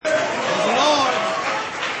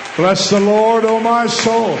Bless the Lord, O my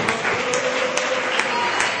soul.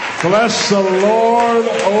 Bless the Lord,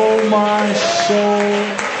 O my soul.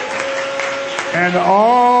 And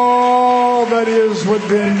all that is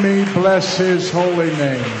within me, bless His holy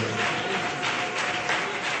name.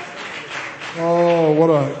 Oh, what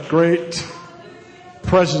a great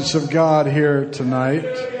presence of God here tonight.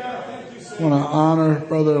 I want to honor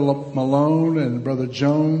Brother Malone and Brother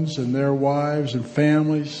Jones and their wives and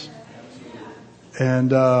families.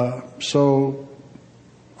 And so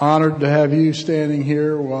honored to have you standing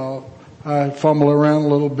here while I fumble around a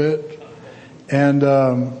little bit. And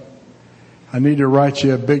I need to write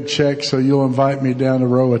you a big check so you'll invite me down to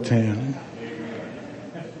Roatan.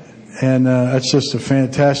 And that's just a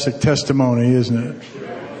fantastic testimony, isn't it?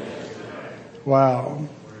 Wow.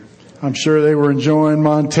 I'm sure they were enjoying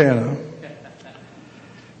Montana.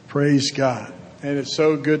 Praise God. And it's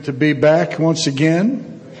so good to be back once again.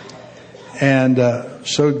 And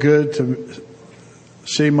so good to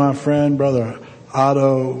see my friend, Brother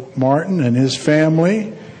Otto Martin and his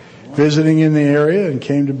family visiting in the area and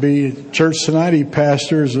came to be at church tonight. He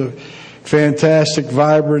pastors a fantastic,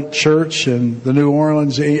 vibrant church in the New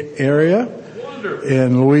Orleans area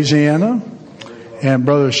in Louisiana. And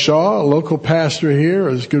Brother Shaw, a local pastor here,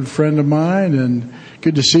 is a good friend of mine. And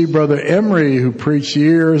good to see Brother Emery, who preached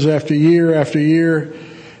years after year after year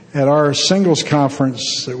at our singles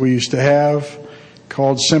conference that we used to have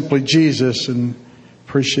called Simply Jesus. And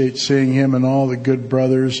appreciate seeing him and all the good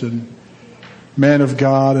brothers and men of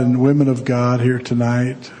God and women of God here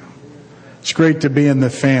tonight. It's great to be in the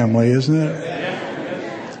family, isn't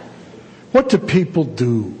it? What do people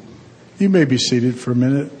do? You may be seated for a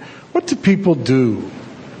minute. What do people do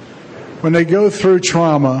when they go through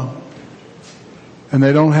trauma and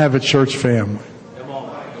they don't have a church family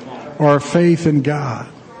or a faith in God?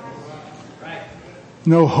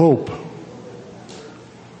 No hope.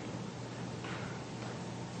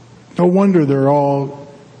 No wonder they're all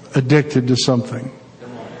addicted to something.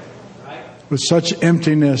 With such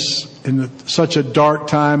emptiness in such a dark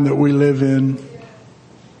time that we live in, the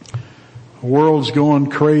world's going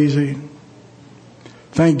crazy.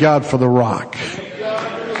 Thank God for the rock.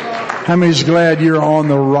 How many's glad you're on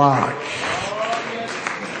the rock?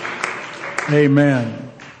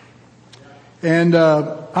 Amen. And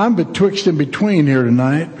I'm betwixt and between here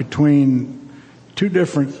tonight, between two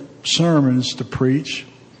different sermons to preach.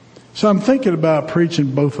 So I'm thinking about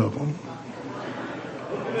preaching both of them.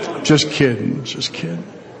 Just kidding.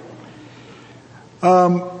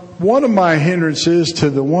 One of my hindrances to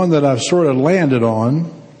the one that I've sort of landed on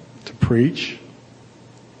to preach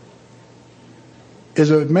is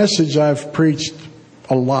a message I've preached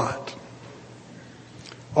a lot.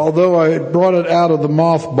 Although I brought it out of the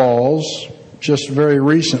mothballs just very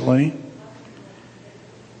recently.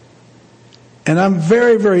 And I'm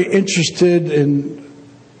very, very interested in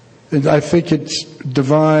I think it's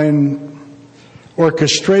divine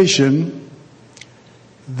orchestration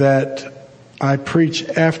that I preach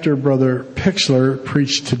after Brother Pixler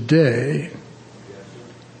preached today,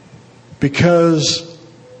 because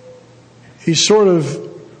he sort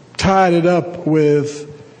of tied it up with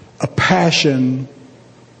a passion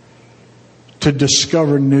to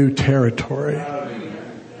discover new territory.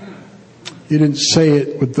 You didn't say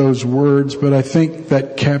it with those words, but I think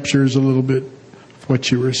that captures a little bit of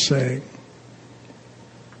what you were saying.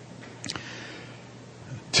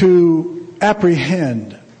 To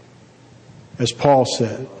apprehend, as Paul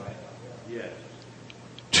said,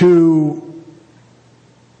 to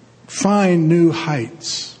find new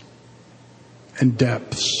heights and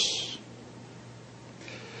depths.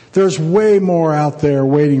 There's way more out there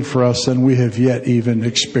waiting for us than we have yet even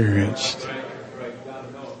experienced.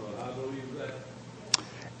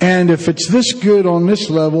 And if it's this good on this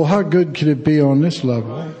level, how good could it be on this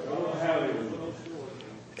level?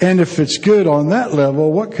 And if it's good on that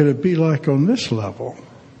level, what could it be like on this level?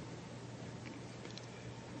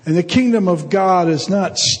 And the kingdom of God is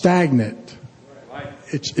not stagnant.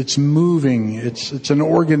 It's moving. It's an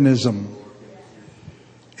organism.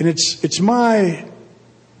 And it's my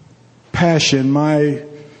passion, my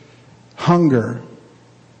hunger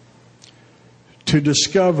to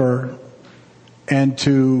discover and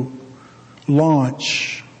to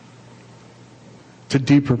launch to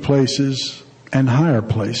deeper places and higher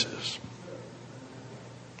places.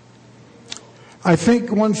 I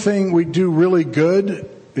think one thing we do really good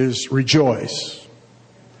is rejoice.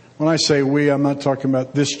 When I say we, I'm not talking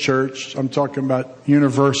about this church. I'm talking about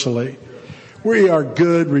universally. We are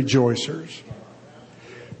good rejoicers,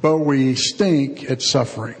 but we stink at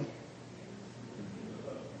suffering.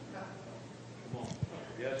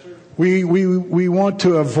 We want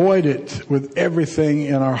to avoid it with everything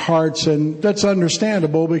in our hearts, and that's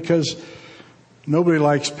understandable because nobody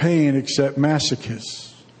likes pain except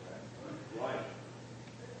masochists.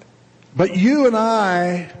 But you and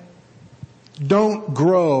I don't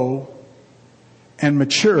grow and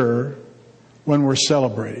mature when we're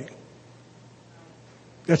celebrating.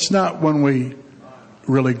 That's not when we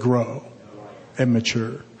really grow and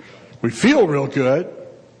mature. We feel real good,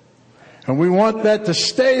 and we want that to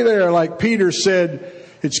stay there. Like Peter said,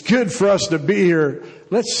 it's good for us to be here.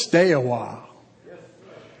 Let's stay a while.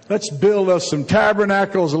 Let's build us some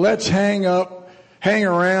tabernacles. Let's hang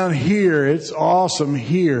around here. It's awesome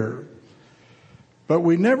here. But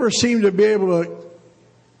we never seem to be able to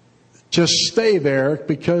just stay there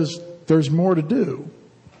because there's more to do.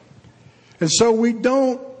 And so we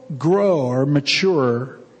don't grow or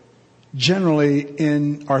mature generally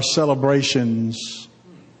in our celebrations.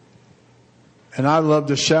 And I love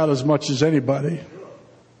to shout as much as anybody,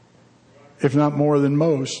 if not more than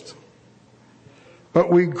most. But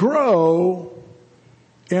we grow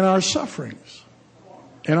in our sufferings,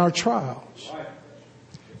 in our trials,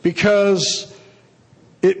 because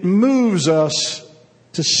it moves us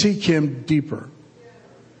to seek Him deeper,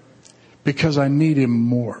 because I need Him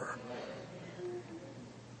more.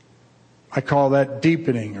 I call that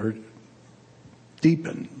deepening or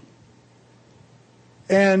deepen.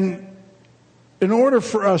 And in order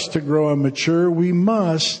for us to grow and mature, we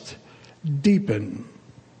must deepen.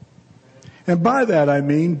 And by that I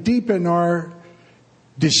mean deepen our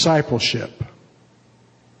discipleship.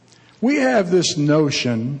 We have this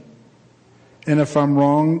notion, and if I'm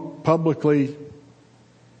wrong, publicly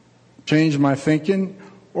change my thinking,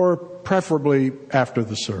 or preferably after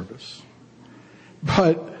the service.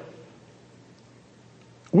 But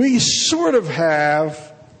we sort of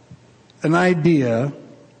have an idea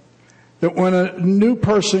that when a new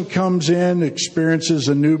person comes in, experiences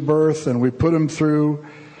a new birth, and we put them through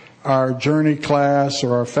our journey class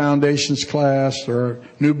or our foundations class or our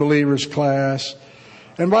new believers class,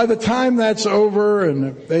 and by the time that's over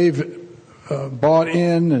and they've bought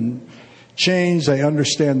in and changed, they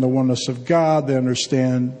understand the oneness of God, they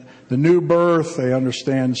understand the new birth, they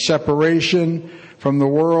understand separation from the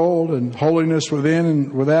world and holiness within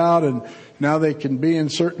and without, and now they can be in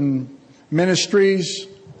certain ministries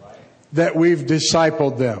that we've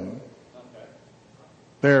discipled them.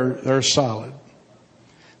 They're solid.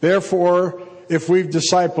 Therefore, if we've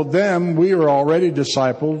discipled them, we were already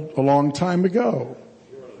discipled a long time ago.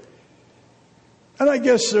 And I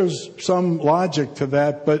guess there's some logic to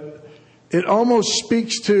that, but it almost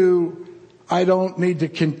speaks to, I don't need to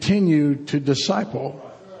continue to disciple.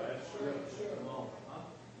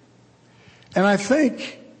 And I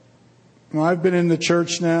think, well, I've been in the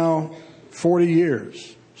church now 40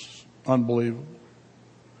 years. It's unbelievable.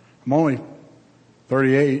 I'm only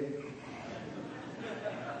 38.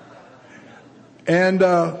 And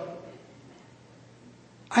I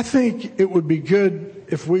think it would be good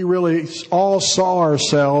if we really all saw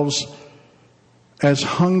ourselves as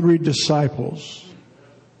hungry disciples,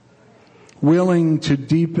 willing to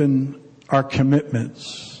deepen our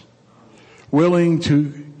commitments, willing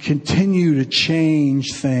to continue to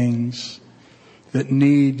change things that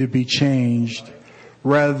need to be changed,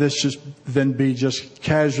 rather than be just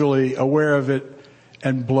casually aware of it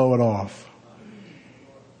and blow it off.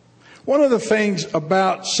 One of the things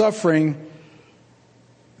about suffering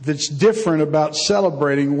that's different about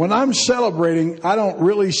celebrating, when I'm celebrating, I don't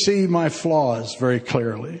really see my flaws very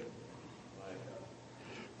clearly.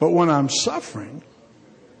 But when I'm suffering,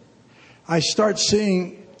 I start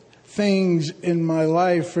seeing things in my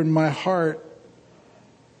life, in my heart,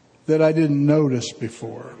 that I didn't notice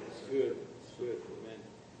before.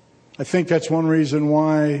 I think that's one reason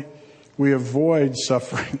why we avoid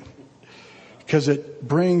suffering, because it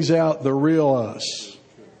brings out the real us.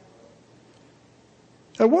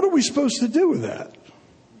 And what are we supposed to do with that?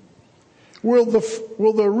 Will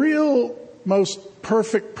the real, most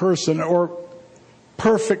perfect person or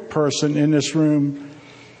perfect person in this room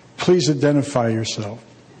please identify yourself?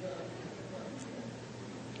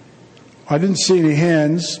 I didn't see any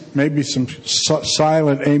hands, maybe some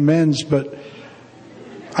silent amens, but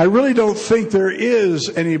I really don't think there is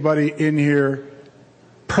anybody in here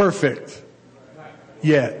perfect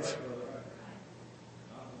yet.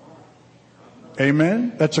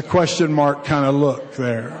 Amen? That's a question mark kind of look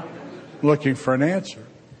there, looking for an answer.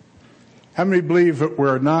 How many believe that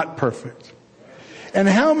we're not perfect? And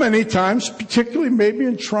how many times, particularly maybe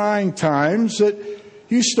in trying times, that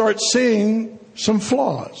you start seeing some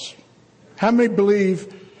flaws? How many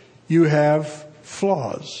believe you have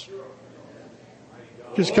flaws?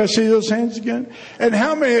 Just can I see those hands again? And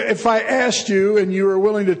how many, if I asked you and you were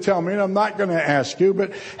willing to tell me, and I'm not going to ask you,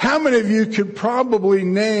 but how many of you could probably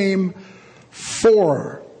name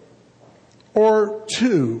 4 or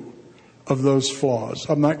 2 of those flaws?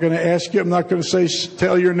 I'm not going to ask you. I'm not going to say,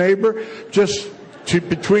 tell your neighbor. Just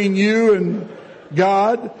between you and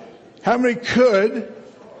God, how many could,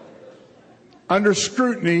 under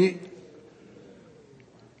scrutiny,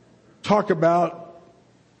 talk about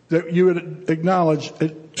that you would acknowledge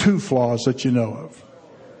 2 flaws that you know of?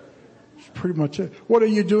 That's pretty much it. What are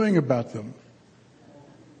you doing about them?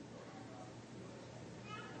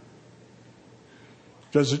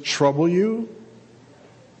 Does it trouble you?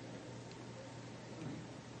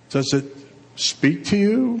 Does it speak to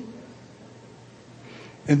you?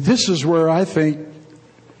 And this is where I think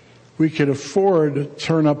we could afford to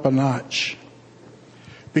turn up a notch.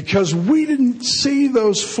 Because we didn't see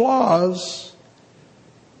those flaws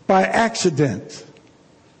by accident.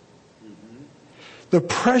 The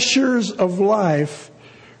pressures of life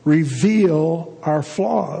reveal our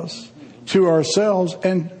flaws to ourselves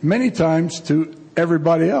and many times to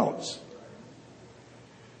everybody else.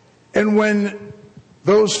 And when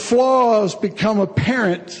those flaws become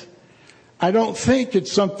apparent, I don't think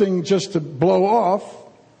it's something just to blow off.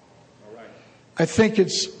 I think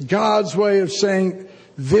it's God's way of saying,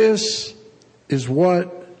 this is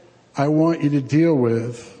what I want you to deal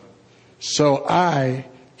with so I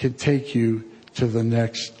can take you to the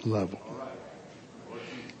next level.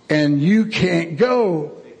 And you can't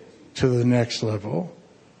go to the next level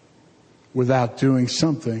without doing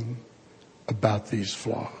something about these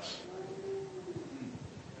flaws.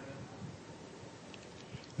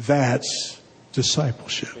 That's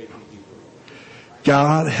discipleship.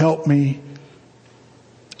 God, help me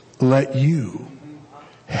let you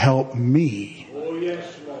help me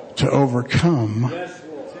to overcome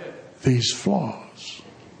these flaws.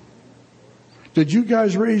 Did you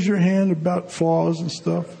guys raise your hand about flaws and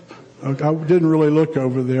stuff? I didn't really look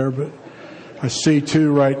over there, but I see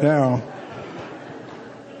 2 right now.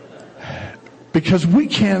 Because we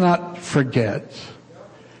cannot forget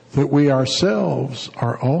that we ourselves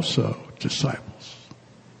are also disciples.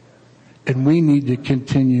 And we need to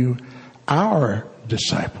continue our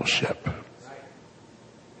discipleship.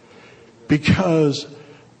 Because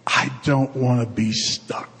I don't want to be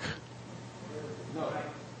stuck.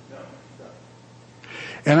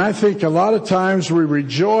 And I think a lot of times we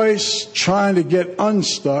rejoice trying to get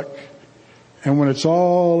unstuck. And when it's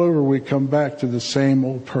all over, we come back to the same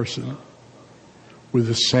old person with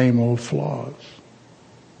the same old flaws.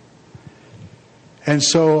 And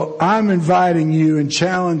so I'm inviting you and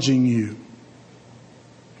challenging you.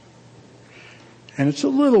 And it's a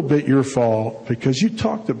little bit your fault because you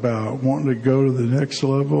talked about wanting to go to the next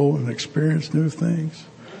level and experience new things.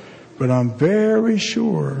 But I'm very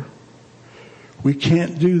sure we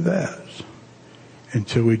can't do that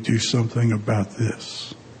until we do something about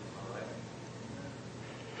this.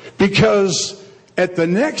 Because at the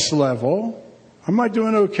next level, am I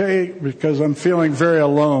doing okay? Because I'm feeling very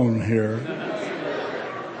alone here.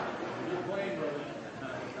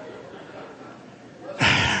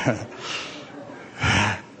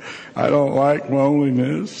 I don't like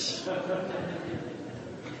loneliness.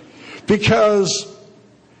 Because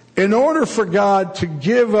in order for God to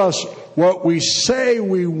give us what we say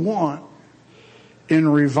we want in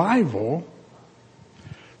revival,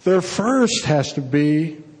 there first has to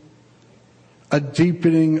be a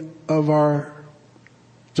deepening of our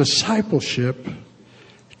discipleship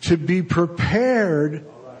to be prepared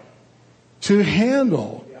to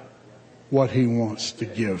handle what He wants to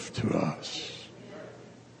give to us.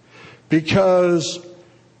 Because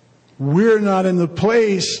we're not in the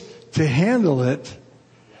place to handle it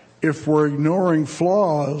if we're ignoring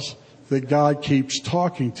flaws that God keeps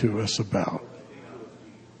talking to us about.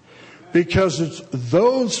 Because it's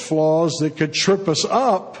those flaws that could trip us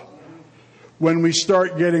up when we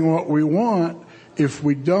start getting what we want if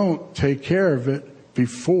we don't take care of it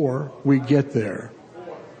before we get there.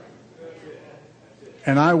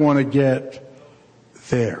 And I want to get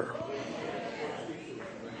there.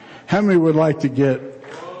 How many would like to get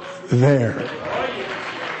there?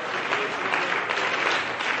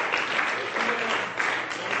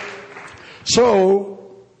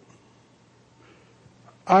 So,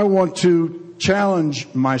 I want to challenge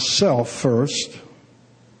myself first,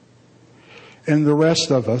 and the rest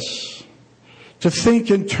of us, to think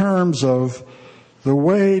in terms of the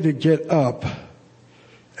way to get up,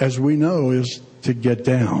 as we know, is to get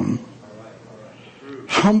down.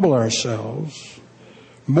 Humble ourselves.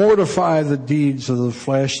 Mortify the deeds of the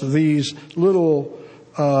flesh, these little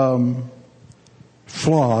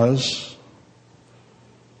flaws,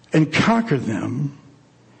 and conquer them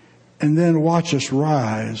and then watch us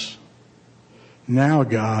rise, now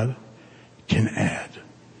God can add.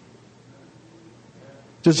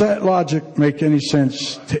 Does that logic make any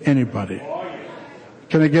sense to anybody?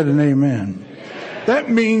 Can I get an amen? That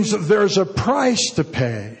means that there's a price to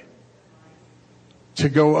pay to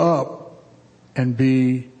go up and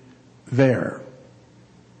be there.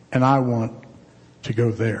 And I want to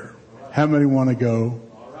go there. How many want to go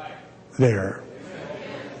there?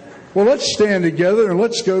 Well, let's stand together and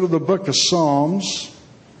let's go to the book of Psalms.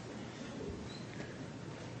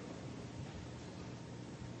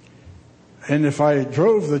 And if I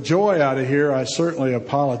drove the joy out of here, I certainly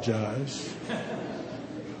apologize.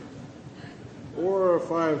 Or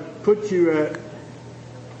if I put you at,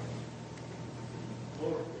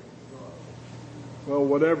 well,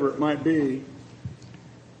 whatever it might be,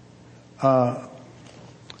 I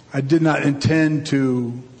did not intend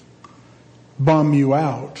to bum you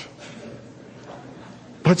out.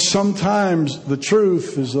 But sometimes the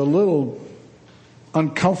truth is a little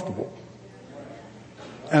uncomfortable.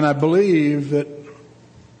 And I believe that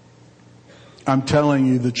I'm telling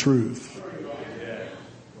you the truth.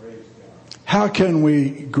 How can we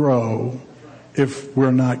grow if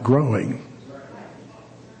we're not growing?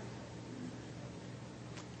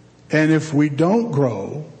 And if we don't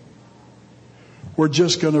grow, we're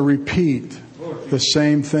just going to repeat the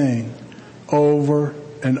same thing over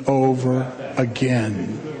and over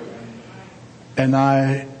again. And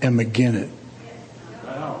I am again it.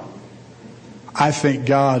 I think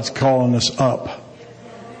God's calling us up.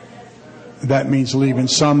 That means leaving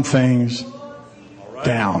some things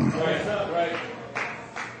down.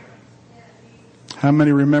 How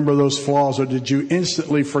many remember those flaws, or did you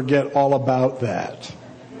instantly forget all about that?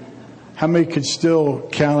 How many could still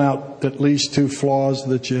count out at least 2 flaws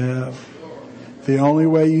that you have? The only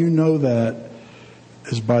way you know that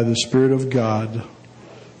is by the Spirit of God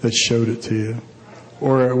that showed it to you.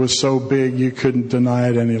 Or it was so big you couldn't deny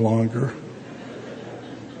it any longer.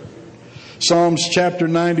 Psalms chapter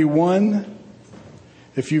 91.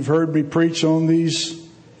 If you've heard me preach on these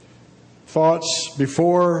thoughts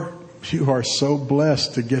before, you are so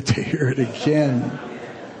blessed to get to hear it again.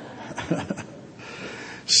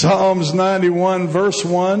 Psalms 91 verse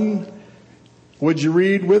 1. Would you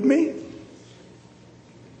read with me?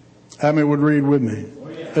 How many would read with me?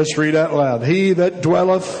 Let's read out loud. He that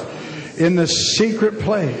dwelleth in the secret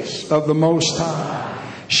place of the Most High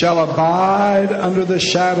shall abide under the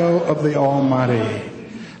shadow of the Almighty.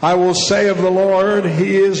 I will say of the Lord,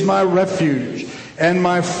 He is my refuge and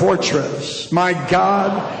my fortress. My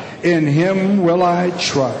God, in Him will I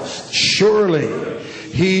trust. Surely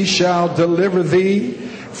He shall deliver thee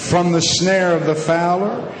from the snare of the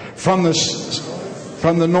fowler, from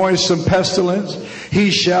the noisome pestilence. He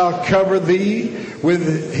shall cover thee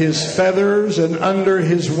with His feathers, and under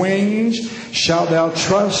His wings shalt thou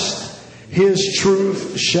trust. His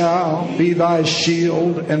truth shall be thy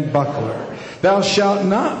shield and buckler. Thou shalt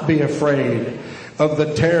not be afraid of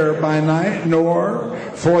the terror by night, nor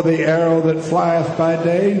for the arrow that flieth by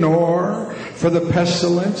day, nor for the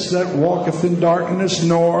pestilence that walketh in darkness,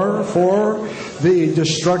 nor for the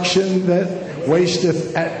destruction that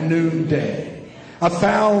wasteth at noonday.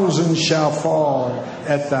 1,000 shall fall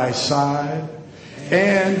at thy side,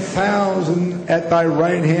 and 1,000 at thy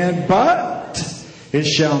right hand, but it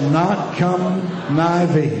shall not come nigh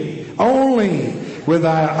thee. Only with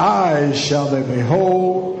thy eyes shall they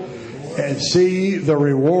behold and see the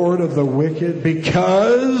reward of the wicked,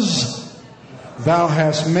 because thou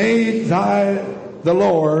hast made the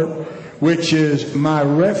Lord, which is my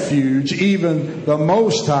refuge, even the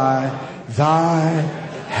Most High, thy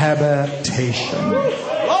habitation.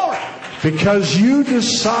 Because you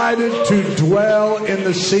decided to dwell in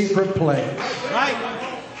the secret place.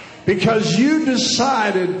 Because you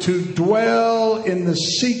decided to dwell in the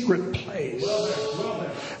secret place.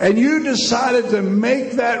 And you decided to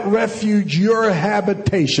make that refuge your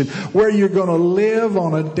habitation, where you're going to live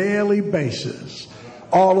on a daily basis.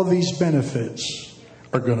 All of these benefits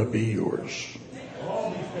are going to be yours.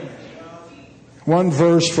 One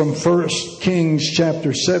verse from 1 Kings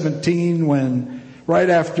chapter 17, right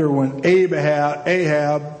after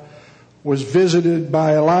Ahab was visited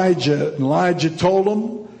by Elijah, and Elijah told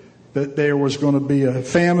him that there was going to be a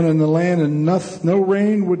famine in the land and no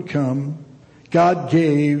rain would come. God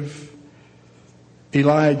gave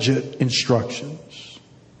Elijah instructions.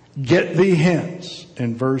 Get thee hence,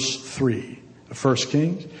 in verse 3 of 1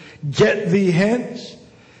 Kings. Get thee hence,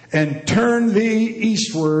 and turn thee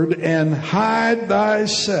eastward, and hide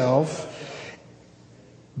thyself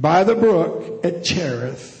by the brook at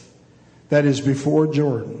Cherith, that is before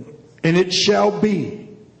Jordan. And it shall be,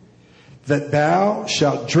 that thou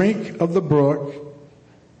shalt drink of the brook,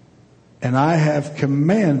 and I have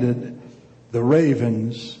commanded the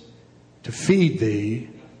ravens to feed thee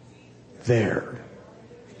there.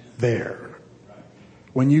 There.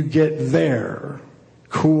 When you get there,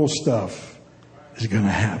 cool stuff is going to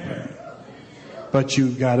happen. But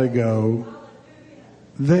you've got to go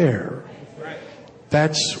there.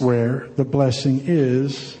 That's where the blessing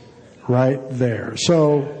is, right there.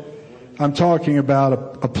 So I'm talking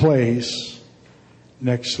about a place,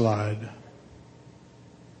 next slide,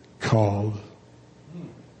 called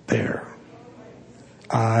there.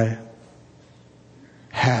 I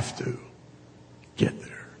have to get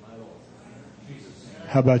there.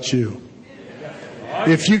 How about you?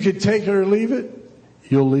 If you could take it or leave it,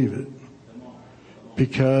 you'll leave it.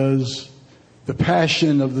 Because the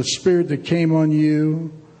passion of the Spirit that came on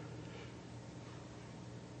you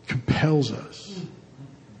compels us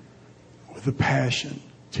with a passion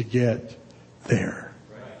to get there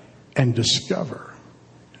and discover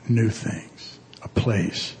new things, a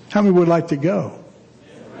place. How many would like to go?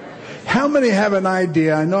 How many have an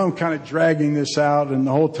idea? I know I'm kind of dragging this out, and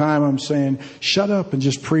the whole time I'm saying, shut up and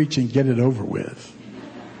just preach and get it over with.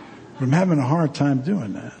 But I'm having a hard time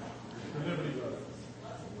doing that.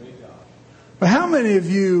 But how many of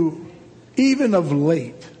you, even of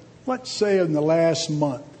late, let's say in the last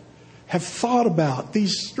month, have thought about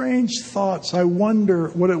these strange thoughts? I wonder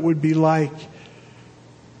what it would be like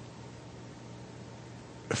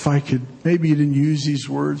if I could, maybe you didn't use these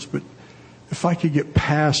words, but if I could get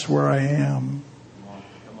past where I am.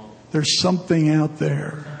 There's something out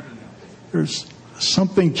there. There's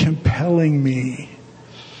something compelling me.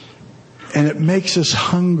 And it makes us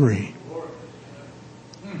hungry.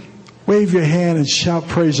 Wave your hand and shout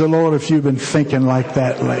praise the Lord if you've been thinking like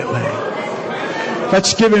that lately.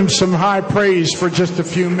 Let's give him some high praise for just a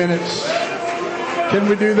few minutes. Can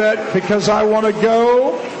we do that? Because I want to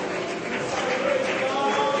go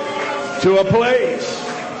to a place.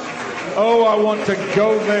 Oh, I want to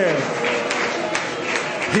go there.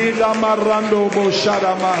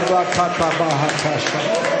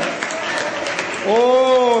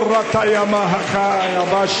 Oh,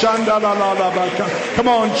 come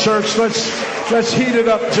on, church. Let's heat it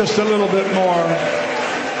up just a little bit more.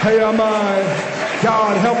 Hey,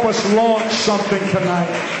 God, help us launch something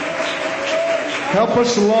tonight. Help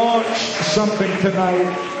us launch something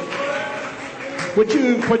tonight. Would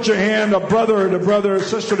you put your hand, a brother to brother, a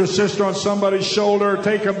sister to sister, on somebody's shoulder,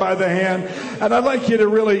 take them by the hand, and I'd like you to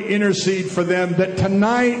really intercede for them that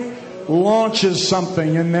tonight launches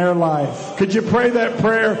something in their life. Could you pray that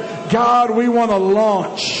prayer? God, we want to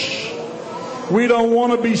launch. We don't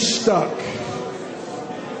want to be stuck.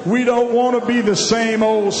 We don't want to be the same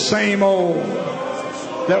old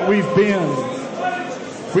that we've been.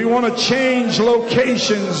 We want to change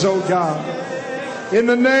locations, oh God. In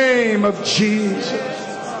the name of Jesus.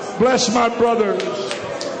 Bless my brothers.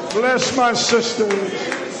 Bless my sisters.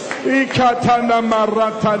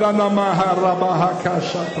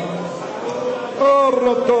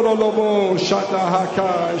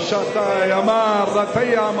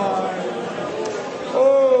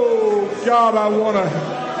 Oh God, I want to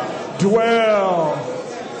dwell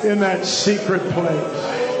in that secret place.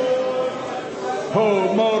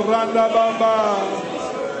 Oh Moranda Baba.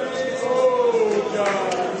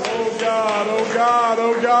 Oh God, oh God,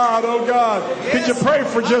 oh God, oh God. Could you pray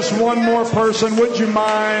for just one more person? Would you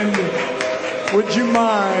mind? Would you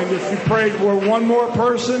mind if you prayed for one more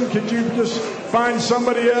person? Could you just find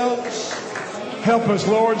somebody else? Help us,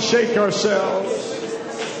 Lord. Shake ourselves.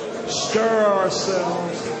 Stir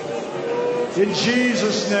ourselves. In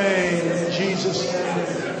Jesus' name. In Jesus'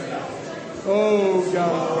 name. Oh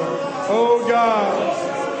God. Oh God.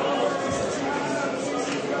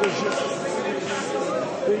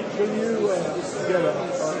 Can you get a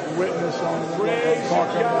witness on what I'm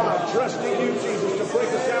talking about? Trusting you, Jesus, to break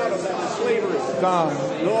us out of that slavery. Don.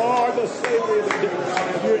 Lord, the slavery of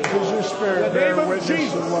addiction. Does your spirit bear witness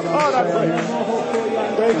Jesus. to what God, I'm I saying?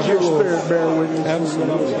 pray. Does your spirit bear witness to what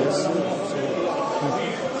I'm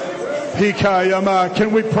saying? Hikayama.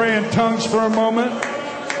 Can we pray in tongues for a moment?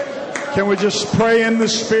 Can we just pray in the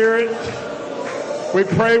Spirit? We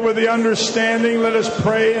pray with the understanding. Let us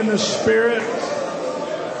pray in the Spirit.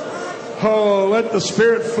 Oh, let the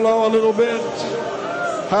Spirit flow a little bit.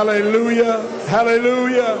 Hallelujah.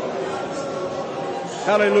 Hallelujah.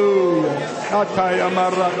 Hallelujah.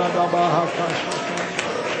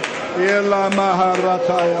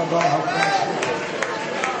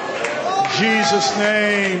 Jesus'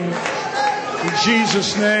 name. In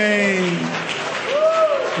Jesus' name.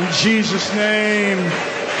 In Jesus' name.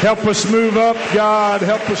 Help us move up, God.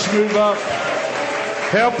 Help us move up.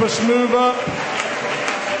 Help us move up.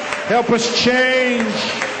 Help us change.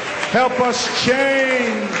 Help us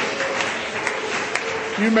change.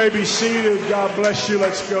 You may be seated. God bless you.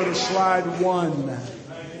 Let's go to slide 1.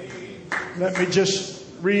 Let me just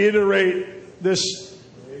reiterate this,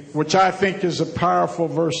 which I think is a powerful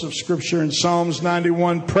verse of Scripture in Psalms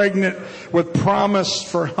 91, pregnant with promise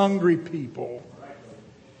for hungry people.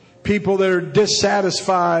 People that are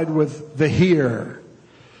dissatisfied with the here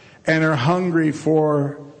and are hungry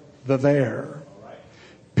for the there.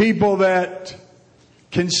 People that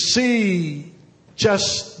can see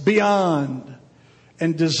just beyond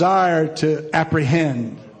and desire to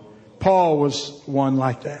apprehend. Paul was one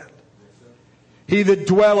like that. He that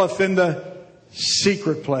dwelleth in the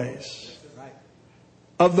secret place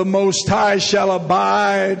of the Most High shall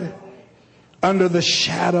abide under the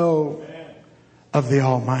shadow of the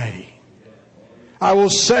Almighty. I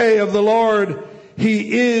will say of the Lord,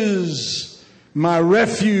 He is my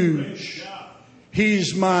refuge.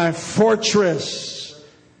 He's my fortress.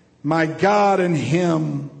 My God, in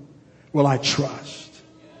Him will I trust.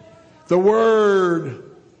 The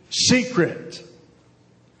word secret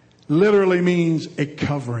literally means a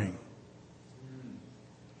covering.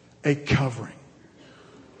 A covering.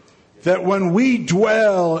 That when we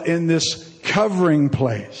dwell in this covering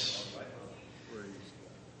place,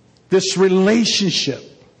 this relationship,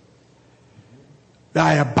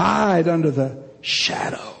 I abide under the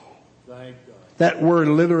shadow. That word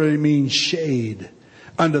literally means shade.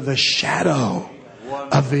 Under the shadow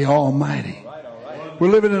of the Almighty. We're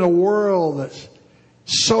living in a world that's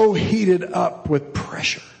so heated up with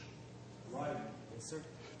pressure.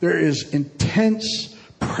 There is intense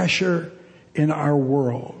pressure in our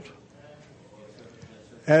world.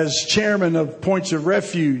 As chairman of Points of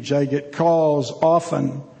Refuge, I get calls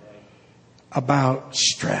often about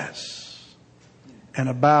stress and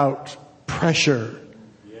about pressure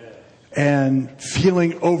and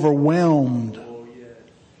feeling overwhelmed.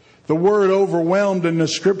 The word overwhelmed in the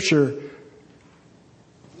Scripture,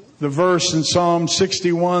 the verse in Psalm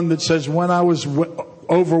 61 that says, when I was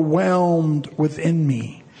overwhelmed within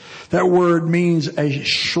me. That word means a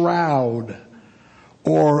shroud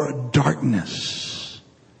or darkness.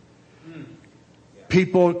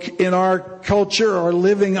 People in our culture are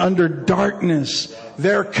living under darkness.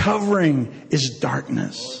 Their covering is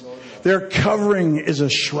darkness. Their covering is a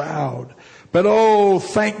shroud. But oh,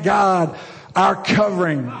 thank God, our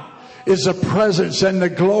covering is the presence and the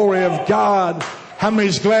glory of God. How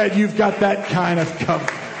many's glad you've got that kind of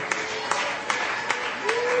covering?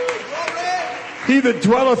 He that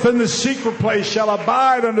dwelleth in the secret place shall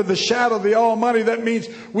abide under the shadow of the Almighty. That means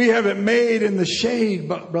we have it made in the shade,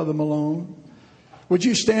 Brother Malone. Would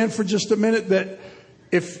you stand for just a minute? That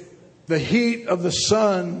if the heat of the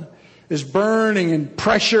sun is burning and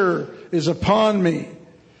pressure is upon me,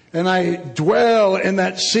 and I dwell in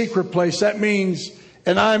that secret place, that means,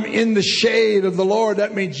 and I'm in the shade of the Lord,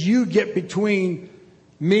 that means you get between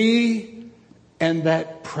me and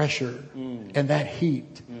that pressure and that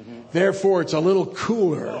heat. Therefore, it's a little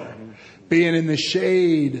cooler being in the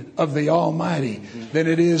shade of the Almighty than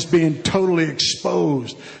it is being totally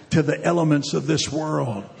exposed to the elements of this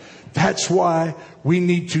world. That's why we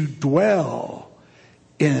need to dwell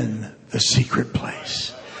in the secret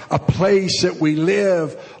place. A place that we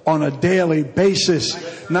live on a daily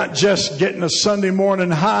basis, not just getting a Sunday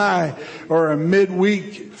morning high or a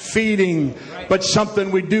midweek feeding, but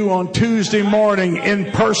something we do on Tuesday morning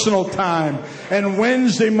in personal time and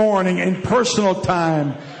Wednesday morning in personal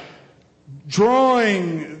time,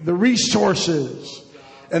 drawing the resources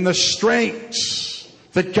and the strengths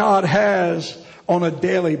that God has on a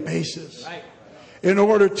daily basis in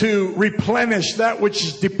order to replenish that which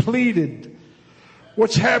is depleted.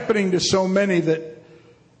 What's happening to so many that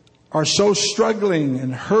are so struggling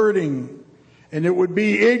and hurting, and it would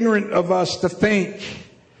be ignorant of us to think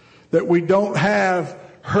that we don't have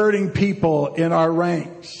hurting people in our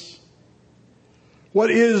ranks. What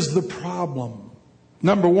is the problem?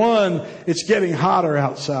 Number one, it's getting hotter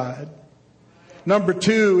outside. Number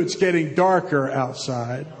two, it's getting darker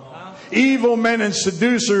outside. Evil men and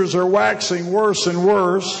seducers are waxing worse and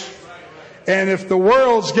worse. And if the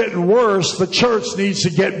world's getting worse, the church needs to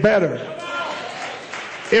get better.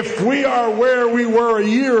 If we are where we were a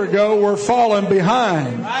year ago, we're falling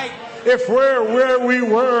behind. If we're where we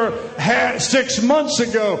were 6 months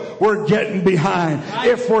ago, we're getting behind.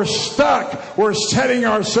 If we're stuck, we're setting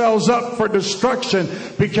ourselves up for destruction,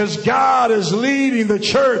 because God is leading the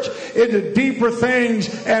church into deeper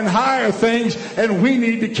things and higher things, and we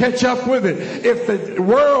need to catch up with it. If the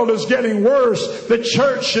world is getting worse, the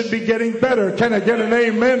church should be getting better. Can I get an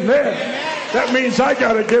amen there? That means I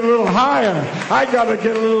got to get a little higher. I got to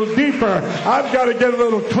get a little deeper. I've got to get a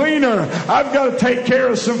little cleaner. I've got to take care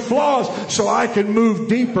of some flaws so I can move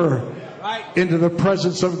deeper into the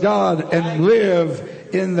presence of God and live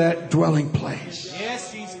in that dwelling place.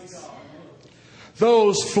 Yes, Jesus.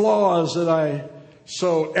 Those flaws that I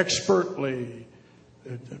so expertly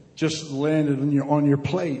just landed on your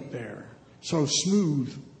plate there, so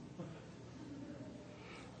smooth,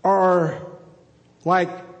 are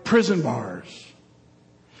like prison bars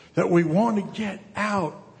that we want to get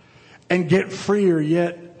out and get freer,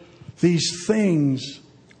 yet these things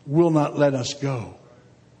will not let us go.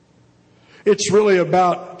 It's really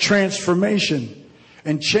about transformation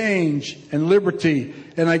and change and liberty.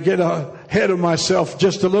 And I get ahead of myself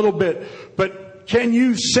just a little bit, but can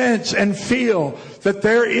you sense and feel that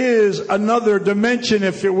there is another dimension,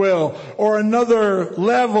 if you will, or another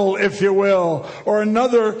level, if you will, or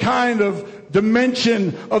another kind of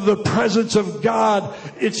dimension of the presence of God?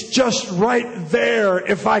 It's just right there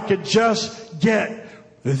if I could just get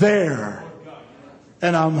there.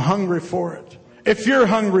 And I'm hungry for it. If you're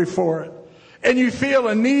hungry for it and you feel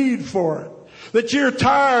a need for it, that you're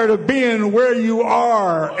tired of being where you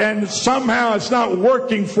are and somehow it's not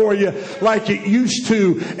working for you like it used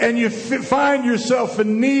to, and you find yourself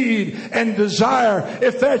in need and desire,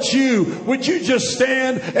 if that's you, would you just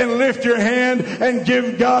stand and lift your hand and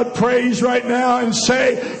give God praise right now and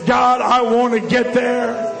say, God, I want to get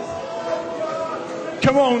there?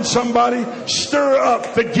 Come on, somebody, stir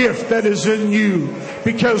up the gift that is in you,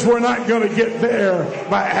 because we're not going to get there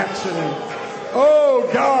by accident. Oh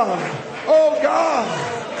God. Oh God,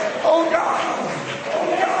 oh God,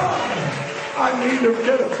 oh God. I need to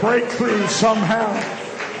get a breakthrough somehow.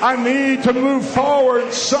 I need to move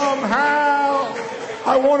forward somehow.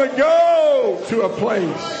 I want to go to a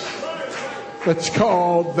place that's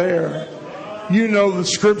called there. You know the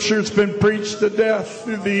scripture, it's been preached to death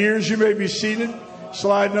through the years. You may be seated.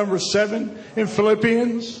 Slide number 7 in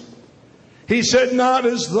Philippians. He said, not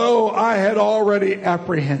as though I had already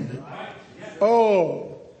apprehended. Oh,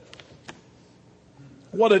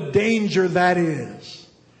 what a danger that is,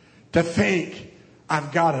 to think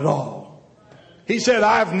I've got it all. He said,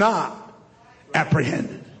 I've not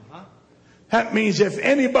apprehended. That means if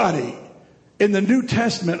anybody in the New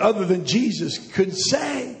Testament other than Jesus could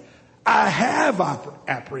say, I have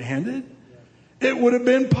apprehended, it would have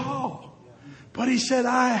been Paul. But he said,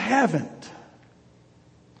 I haven't.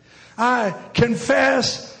 I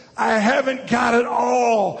confess I haven't got it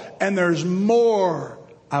all, and there's more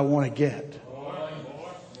I want to get.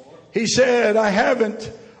 He said, I haven't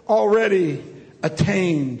already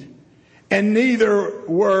attained, and neither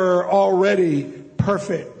were already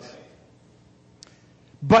perfect.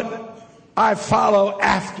 But I follow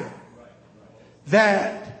after,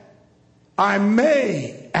 that I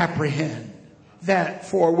may apprehend that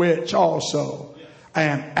for which also I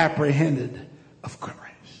am apprehended of Christ.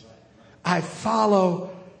 I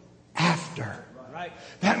follow after.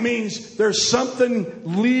 That means there's something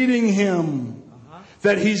leading him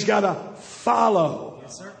that he's got to follow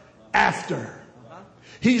after.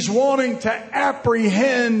 He's wanting to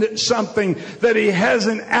apprehend something that he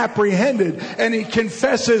hasn't apprehended. And he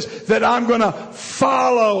confesses that I'm going to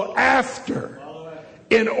follow after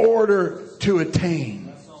in order to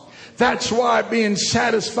attain. That's why being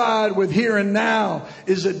satisfied with here and now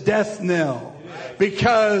is a death knell.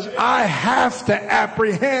 Because I have to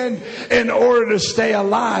apprehend in order to stay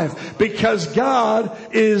alive. Because God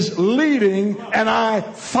is leading and I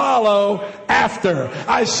follow after.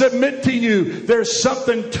 I submit to you, there's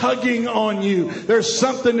something tugging on you. There's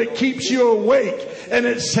something that keeps you awake. And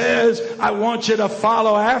it says, I want you to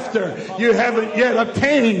follow after. You haven't yet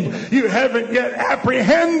obtained. You haven't yet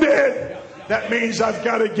apprehended. That means I've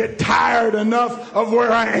got to get tired enough of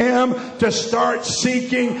where I am to start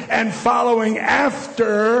seeking and following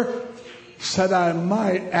after, so that I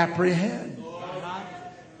might apprehend.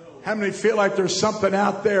 How many feel like there's something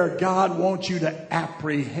out there God wants you to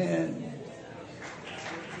apprehend?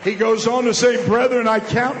 He goes on to say, brethren, I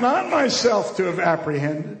count not myself to have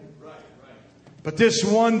apprehended, but this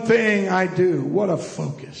one thing I do. What a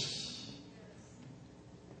focus.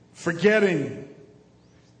 Forgetting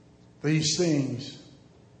these things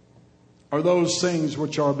are those things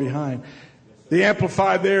which are behind. The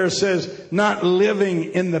Amplified there says, not living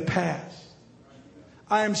in the past.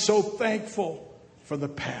 I am so thankful for the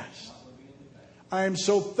past. I am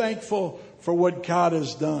so thankful for what God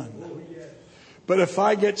has done. But if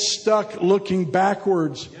I get stuck looking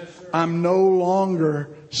backwards, I'm no longer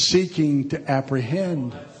seeking to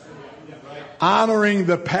apprehend. Honoring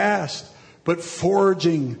the past, but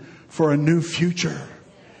forging for a new future.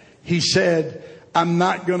 He said, I'm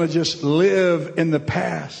not going to just live in the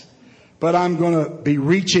past, but I'm going to be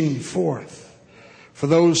reaching forth for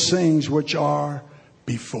those things which are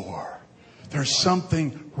before. There's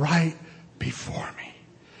something right before me.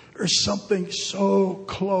 There's something so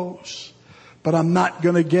close, but I'm not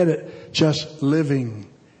going to get it just living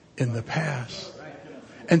in the past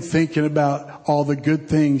and thinking about all the good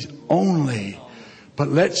things only. But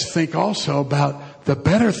let's think also about the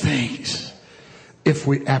better things if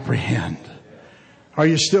we apprehend. Are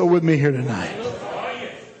you still with me here tonight?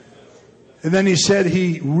 And then he said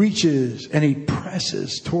he reaches and he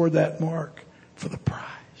presses toward that mark for the prize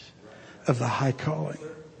of the high calling.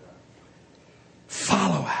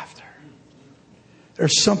 Follow after.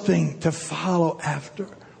 There's something to follow after.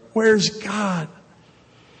 Where's God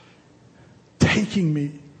taking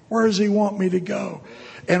me? Where does he want me to go?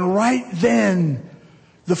 And right then,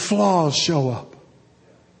 the flaws show up.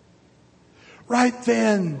 Right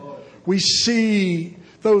then, we see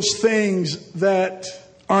those things that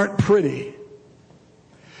aren't pretty.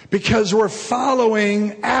 Because we're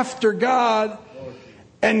following after God,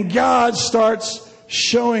 and God starts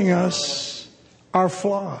showing us our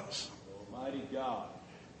flaws.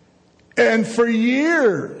 And for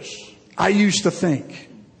years, I used to think,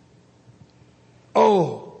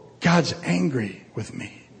 oh, God's angry with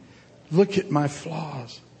me. Look at my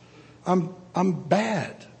flaws. I'm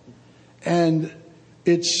bad. And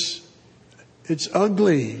it's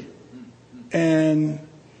ugly. And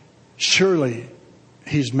surely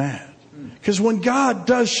he's mad. Because when God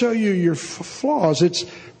does show you your flaws, it's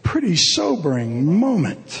pretty sobering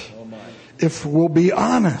moment. If we'll be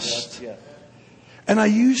honest. And I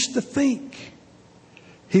used to think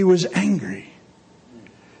he was angry.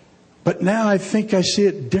 But now I think I see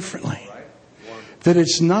it differently. That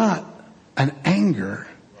it's not an anger,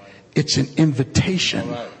 it's an invitation.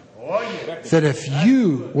 That if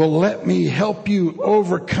you will let me help you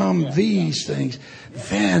overcome these things,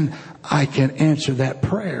 then I can answer that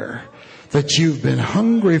prayer that you've been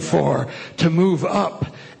hungry for, to move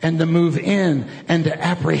up and to move in and to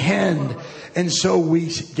apprehend. And so we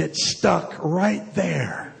get stuck right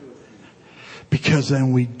there, because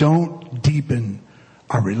then we don't deepen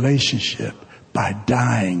our relationship by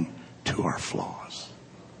dying to our flaws.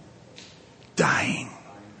 Dying.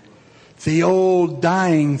 The old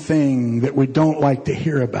dying thing that we don't like to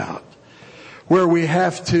hear about, where we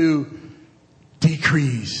have to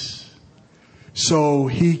decrease so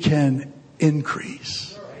he can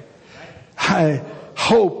increase. I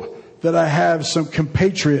hope that I have some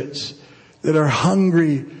compatriots that are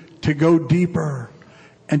hungry to go deeper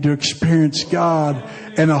and to experience God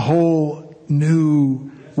in a whole new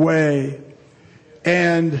way.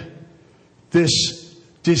 And this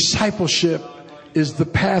discipleship is the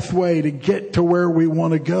pathway to get to where we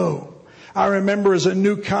want to go. I remember as a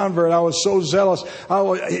new convert, I was so zealous.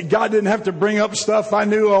 God didn't have to bring up stuff. I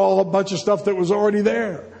knew a bunch of stuff that was already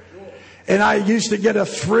there. And I used to get a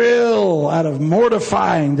thrill out of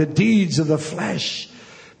mortifying the deeds of the flesh,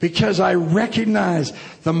 because I recognized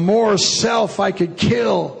the more self I could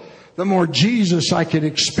kill, the more Jesus I could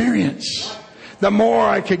experience. The more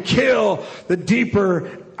I could kill, the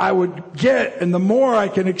deeper I would get, and the more I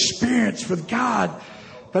can experience with God.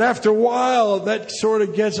 But after a while, that sort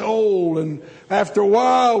of gets old. And after a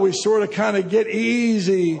while, we sort of kind of get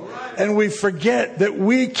easy. And we forget that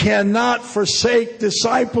we cannot forsake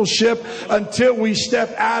discipleship until we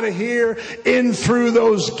step out of here, in through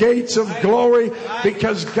those gates of glory.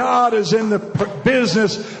 Because God is in the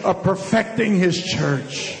business of perfecting His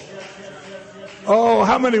church. Oh,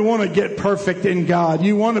 how many want to get perfect in God?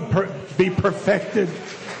 You want to be perfected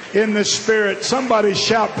in the Spirit. Somebody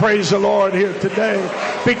shout praise the Lord here today,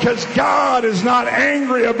 because God is not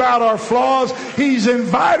angry about our flaws. He's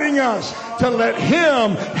inviting us to let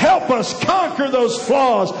Him help us conquer those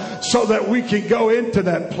flaws so that we can go into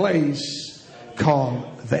that place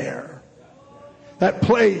called there. That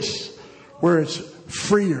place where it's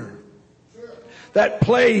freer. That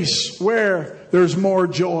place where there's more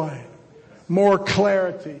joy, more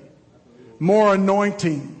clarity, more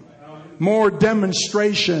anointing, more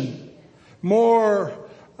demonstration, more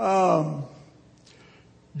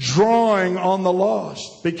drawing on the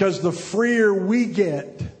lost. Because the freer we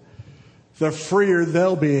get, the freer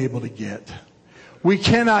they'll be able to get. We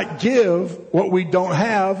cannot give what we don't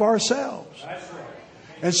have ourselves.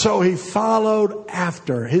 And so he followed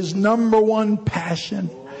after. His number one passion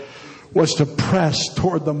was to press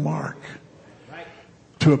toward the mark,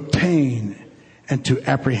 to obtain and to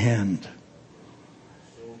apprehend.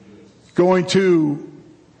 Going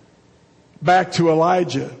back to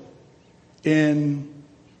Elijah in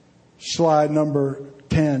slide number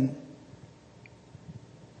 10.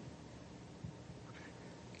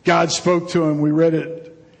 God spoke to him. We read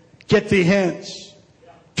it. Get thee hence.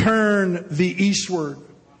 Turn thee eastward.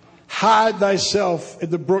 Hide thyself in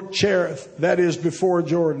the brook Cherith, that is before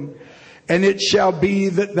Jordan. And it shall be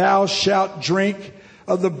that thou shalt drink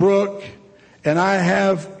of the brook. And I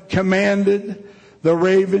have commanded the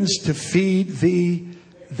ravens to feed thee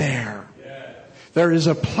there. There is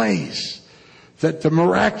a place that the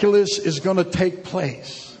miraculous is going to take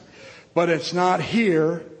place. But it's not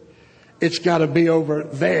here. It's got to be over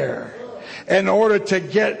there. In order to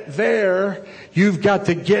get there, you've got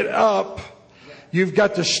to get up. You've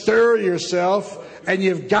got to stir yourself. And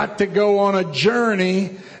you've got to go on a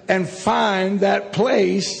journey and find that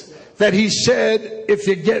place that he said, if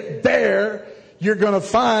you get there, you're going to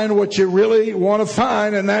find what you really want to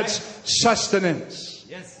find. And that's sustenance.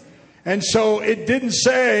 Yes. And so it didn't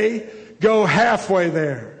say go halfway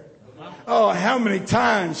there. Oh, how many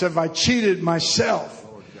times have I cheated myself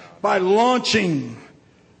by launching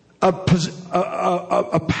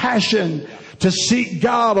a passion to seek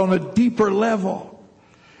God on a deeper level.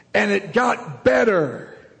 And it got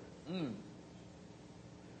better.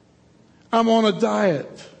 I'm on a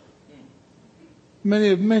diet. Many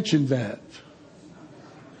have mentioned that.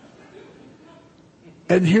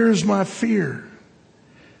 And here's my fear.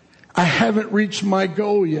 I haven't reached my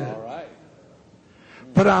goal yet.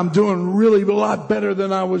 But I'm doing really a lot better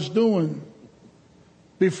than I was doing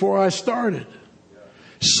before I started.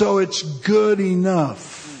 So it's good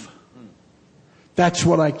enough. That's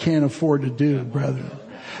what I can't afford to do, brethren.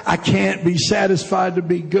 I can't be satisfied to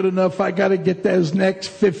be good enough. I got to get those next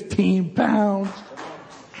 15 pounds.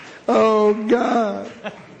 Oh, God.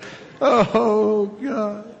 Oh,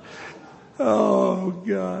 God. Oh,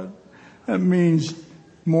 God. That means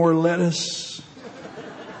more lettuce.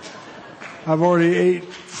 I've already ate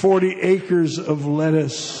 40 acres of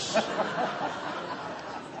lettuce.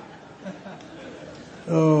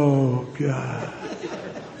 Oh, God.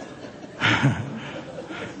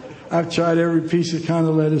 I've tried every piece of kind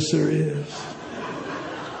of lettuce there is.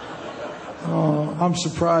 Oh, I'm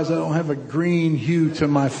surprised I don't have a green hue to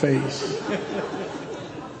my face.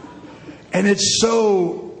 And it's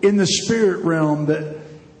so in the spirit realm that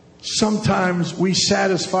sometimes we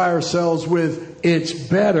satisfy ourselves with it's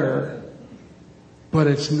better, but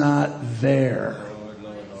it's not there.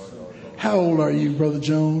 How old are you, Brother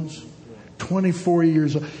Jones? 24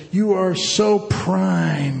 years old. You are so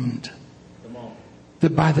primed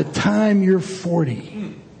that by the time you're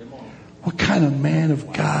 40, what kind of man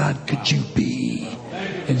of God could you be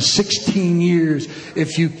in 16 years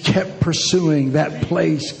if you kept pursuing that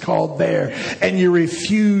place called there and you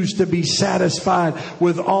refuse to be satisfied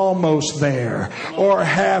with almost there or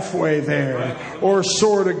halfway there or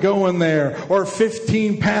sort of going there or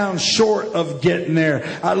 15 pounds short of getting there?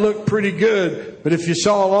 I look pretty good, but if you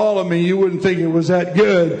saw all of me, you wouldn't think it was that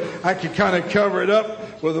good. I could kind of cover it up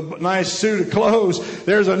with a nice suit of clothes.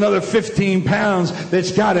 There's another 15 pounds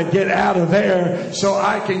that's got to get out of there so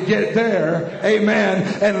I can get there. Amen.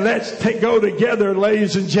 And let's go together,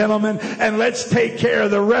 ladies and gentlemen, and let's take care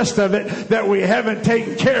of the rest of it that we haven't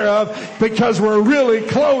taken care of because we're really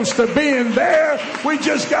close to being there. We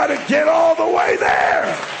just got to get all the way there.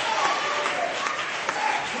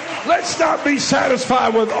 Let's not be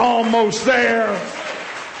satisfied with almost there.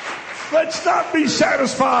 Let's not be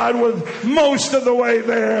satisfied with most of the way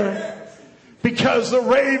there. Because the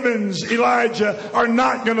ravens, Elijah, are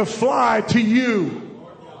not going to fly to you.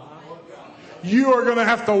 You are going to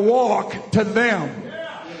have to walk to them.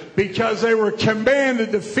 Because they were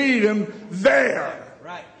commanded to feed them there.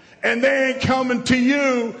 And they ain't coming to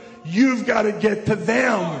you. You've got to get to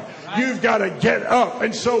them. You've got to get up.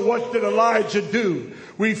 And so what did Elijah do?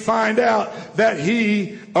 We find out that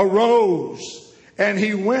he arose and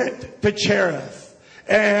he went to Cherith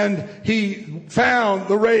and he found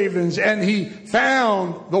the ravens and he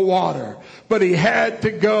found the water. But he had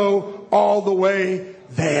to go all the way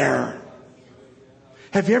there.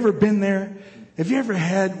 Have you ever been there? Have you ever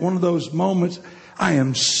had one of those moments? I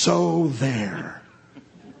am so there.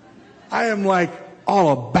 I am like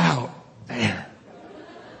all about there.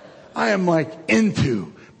 I am like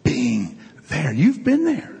into being there. You've been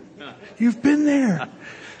there. You've been there.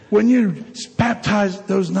 When you baptized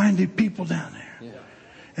those 90 people down there.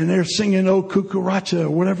 And they're singing O Cucaracha or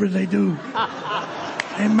whatever they do.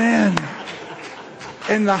 Amen.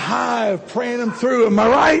 in the high of praying them through. Am I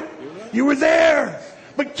right? You were there.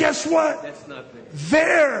 But guess what? That's not there.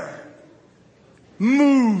 There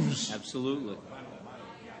moves. Absolutely.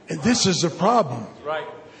 And this is the problem. Right.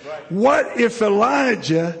 What if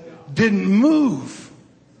Elijah didn't move?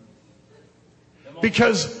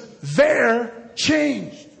 Because there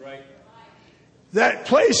changed. Right. That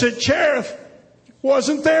place at Cherith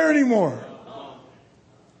wasn't there anymore.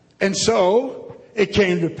 And so it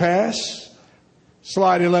came to pass,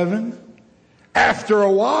 slide 11, after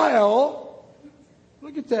a while,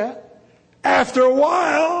 look at that, after a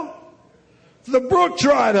while, the brook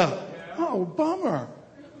dried up. Oh, bummer.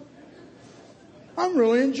 I'm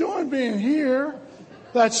really enjoying being here.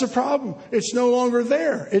 That's the problem. It's no longer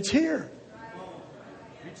there. It's here.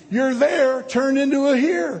 You're there turned into a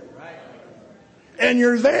here. And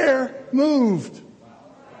you're there moved.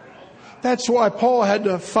 That's why Paul had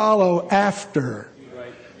to follow after.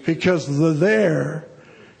 Because the there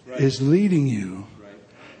is leading you.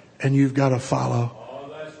 And you've got to follow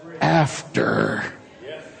after.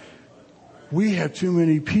 We have too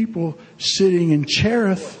many people sitting in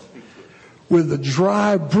Cherith with a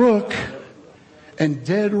dry brook and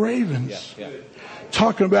dead ravens.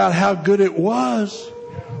 Talking about how good it was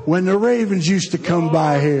when the ravens used to come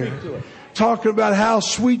by here. Talking about how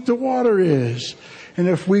sweet the water is. And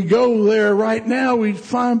if we go there right now, we'd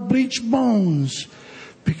find bleached bones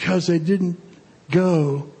because they didn't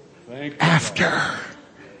go after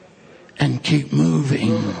and keep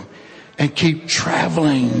moving and keep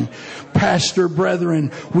traveling. Pastor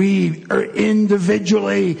brethren, we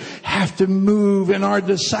individually have to move in our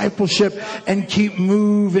discipleship and keep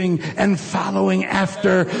moving and following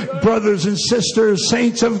after. Brothers and sisters,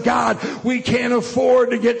 saints of God, we can't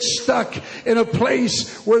afford to get stuck in a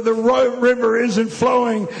place where the river isn't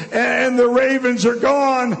flowing and the ravens are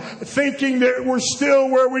gone, thinking that we're still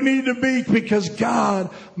where we need to be, because God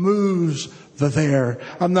moves the there.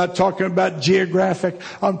 I'm not talking about geographic.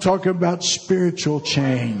 I'm talking about spiritual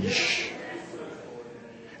change.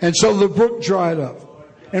 And so the brook dried up.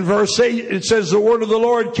 In verse 8, it says, the word of the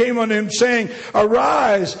Lord came unto him, saying,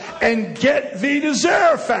 arise and get thee to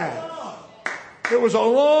Zarephath. It was a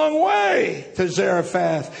long way to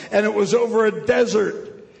Zarephath, and it was over a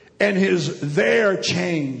desert, and his there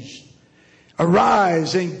changed.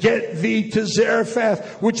 Arise and get thee to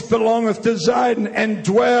Zarephath, which belongeth to Zidon, and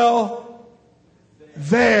dwell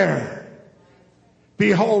there.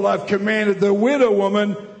 Behold, I've commanded the widow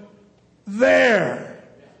woman there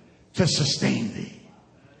to sustain thee.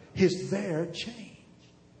 His there changed.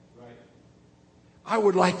 I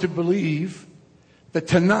would like to believe that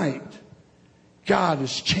tonight God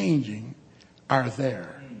is changing our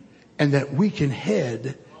there, and that we can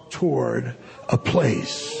head toward a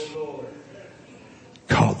place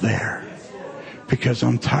called there, because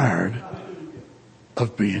I'm tired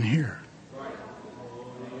of being here.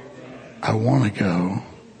 I want to go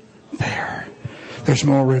there. There's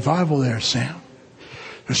more revival there, Sam.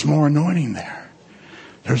 There's more anointing there.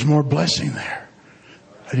 There's more blessing there.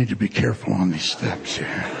 I need to be careful on these steps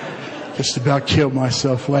here. Just about killed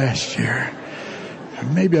myself last year.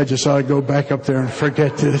 Maybe I just ought to go back up there and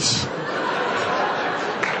forget this.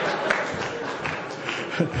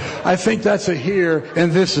 I think that's a here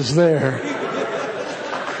and this is there.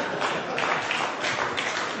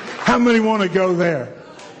 How many want to go there?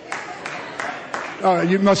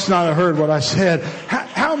 You must not have heard what I said.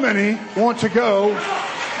 How many want to go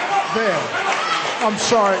there? I'm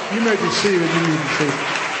sorry. You may be seated. You need to be seated.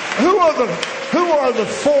 Who are the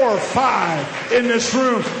 4 or 5 in this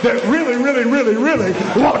room that really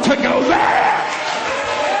want to go there?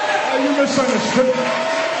 You misunderstood.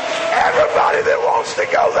 Everybody that wants to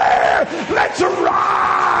go there, let's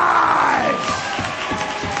arise.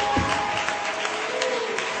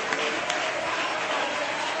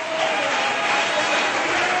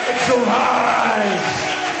 Arise.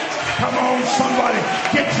 Come on, somebody.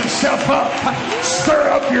 Get yourself up. Stir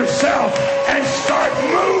up yourself and start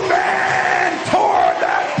moving toward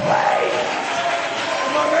that place.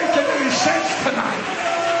 Am I making any sense tonight?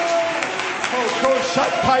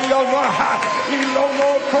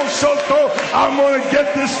 I'm going to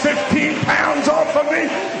get this 15 pounds off of me.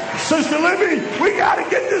 Sister Libby, we got to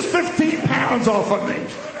get this 15 pounds off of me.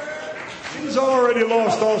 She's already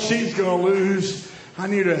lost all she's going to lose. I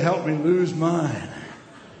need her to help me lose mine.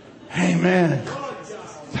 Amen.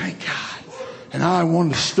 Thank God. And I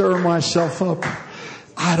want to stir myself up.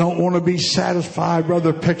 I don't want to be satisfied,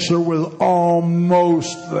 Brother Pixler, with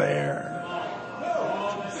almost there.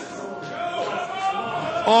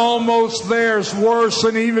 Almost there is worse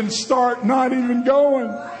than even start not even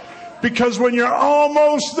going. Because when you're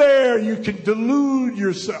almost there, you can delude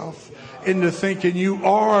yourself into thinking you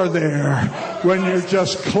are there when you're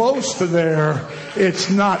just close to there. It's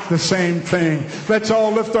not the same thing. Let's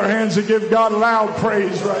all lift our hands and give God loud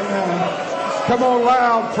praise right now. Come on,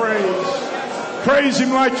 loud praise. Praise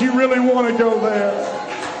Him like you really want to go there.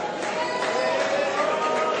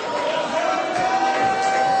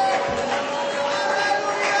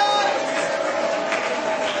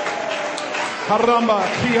 Haramba,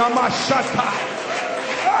 Kiyamashata.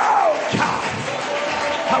 Oh, God.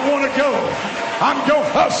 I want to go. I'm going.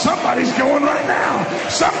 Oh, somebody's going right now.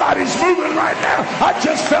 Somebody's moving right now. I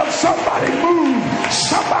just felt somebody move.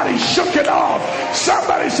 Somebody shook it off.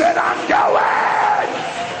 Somebody said, I'm going.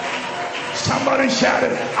 Somebody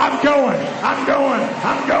shouted, I'm going. I'm going.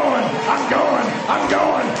 I'm going. I'm going. I'm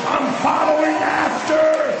going. I'm following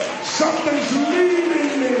after. Something's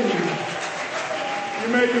leading me. You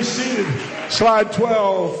may be seated. Slide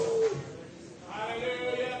 12.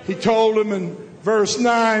 He told him in verse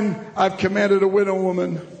 9, I've commanded a widow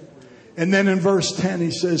woman. And then in verse 10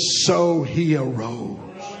 he says, so he arose.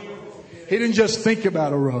 He didn't just think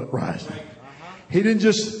about arising. He didn't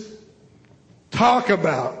just talk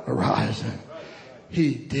about arising.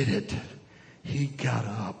 He did it. He got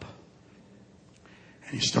up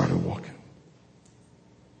and he started walking.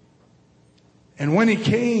 And when he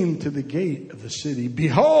came to the gate of the city,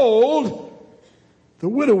 behold, the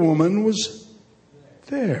widow woman was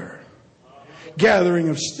there, gathering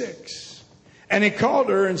of sticks. And he called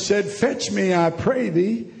her and said, fetch me, I pray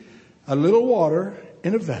thee, a little water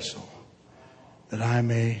in a vessel, that I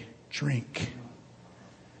may drink.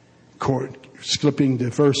 Skipping to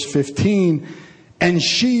verse 15. And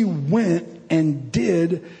she went and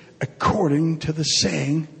did according to the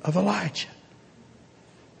saying of Elijah.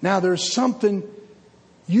 Now there's something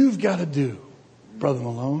you've got to do, Brother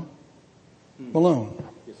Malone.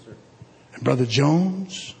 Yes, sir. And Brother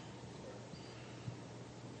Jones.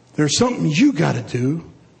 There's something you got to do,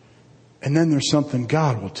 and then there's something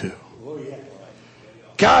God will do.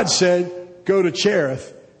 God said, go to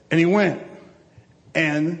Cherith, and he went.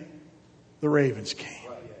 And the ravens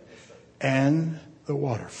came. And the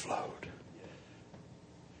water flowed.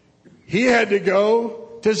 He had to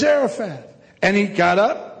go to Zarephath. And he got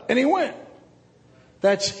up and he went.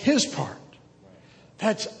 That's his part.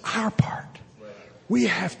 That's our part. We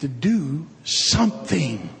have to do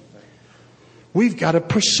something. We've got to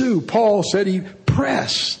pursue. Paul said he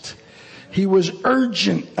pressed. He was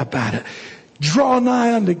urgent about it. Draw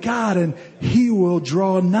nigh unto God and he will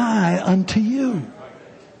draw nigh unto you.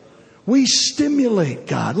 We stimulate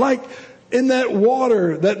God. Like in that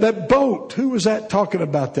water, that boat. Who was that talking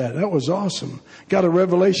about that? That was awesome. Got a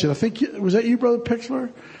revelation. I think, was that you, Brother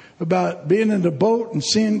Pixler? About being in the boat and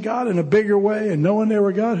seeing God in a bigger way and knowing they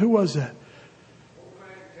were God? Who was that?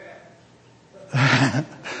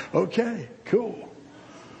 Okay, cool.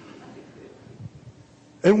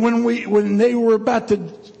 And when they were about to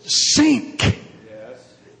sink,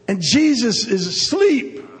 and Jesus is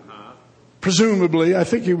asleep, presumably, I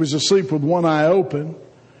think he was asleep with one eye open.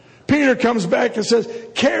 Peter comes back and says,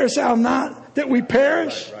 carest thou not that we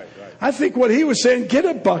perish? Right. I think what he was saying, get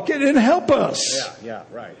a bucket and help us.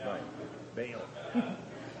 Right. Bail.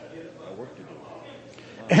 Work to do.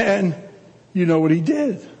 And you know what he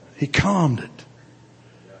did? He calmed it.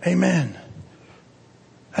 Amen.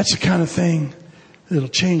 That's the kind of thing that'll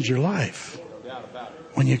change your life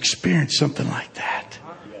when you experience something like that.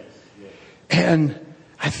 And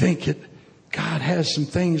I think God has some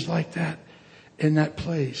things like that in that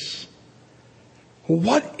place.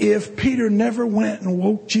 What if Peter never went and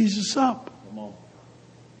woke Jesus up?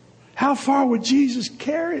 How far would Jesus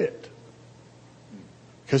carry it?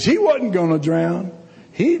 Because he wasn't going to drown.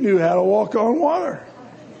 He knew how to walk on water.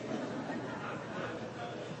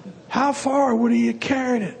 How far would he have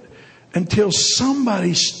carried it? Until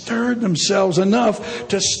somebody stirred themselves enough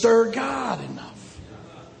to stir God enough.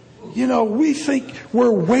 You know, we think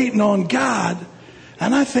we're waiting on God.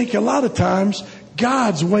 And I think a lot of times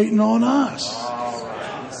God's waiting on us.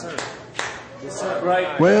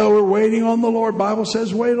 Right. Well, we're waiting on the Lord. Bible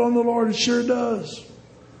says wait on the Lord. It sure does.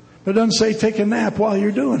 But it doesn't say take a nap while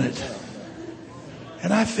you're doing it.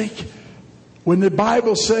 And I think when the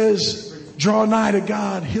Bible says draw nigh to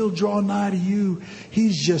God, He'll draw nigh to you.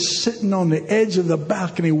 He's just sitting on the edge of the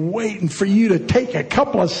balcony waiting for you to take a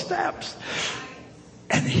couple of steps.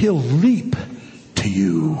 And He'll leap to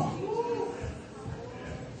you.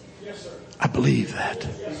 I believe that.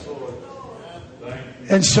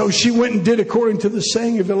 And so she went and did according to the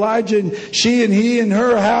saying of Elijah. And she and he and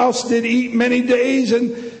her house did eat many days.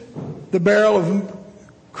 And the barrel of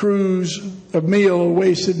cruse of meal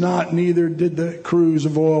wasted not, neither did the cruse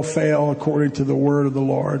of oil fail, according to the word of the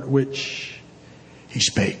Lord, which He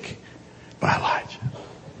spake by Elijah.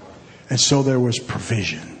 And so there was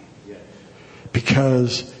provision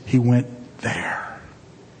because he went there.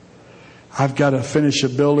 I've got to finish a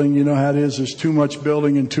building. You know how it is. There's too much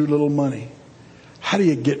building and too little money. How do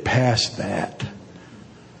you get past that?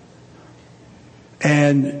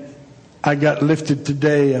 And I got lifted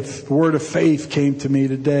today. A word of faith came to me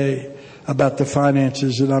today about the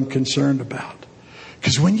finances that I'm concerned about.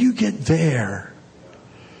 Because when you get there,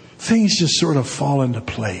 things just sort of fall into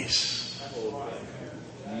place.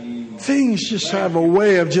 Things just have a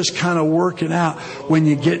way of just kind of working out when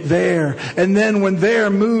you get there. And then when there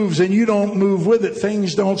moves and you don't move with it,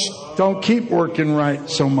 things don't keep working right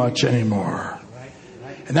so much anymore.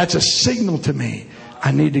 And that's a signal to me.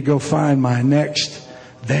 I need to go find my next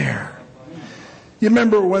there. You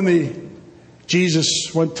remember when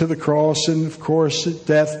Jesus went to the cross and, of course,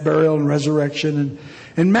 death, burial, and resurrection. And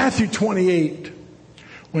in Matthew 28,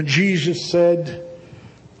 when Jesus said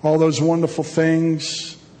all those wonderful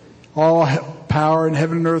things, all power in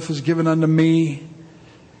heaven and earth is given unto me.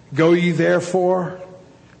 Go ye therefore.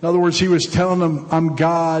 In other words, he was telling them, I'm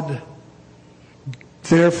God.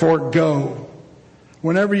 Therefore go.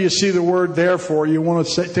 Whenever you see the word therefore, you want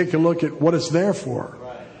to take a look at what it's there for.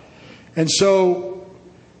 And so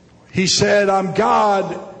he said, I'm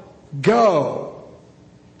God. Go.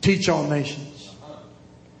 Teach all nations.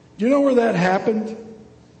 Do you know where that happened?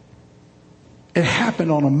 It happened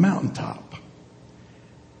on a mountaintop.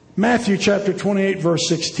 Matthew chapter 28 verse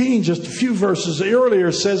 16, just a few verses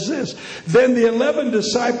earlier, says this. Then the 11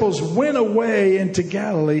 disciples went away into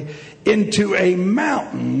Galilee, into a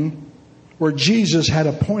mountain where Jesus had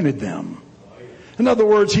appointed them. In other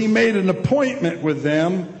words, he made an appointment with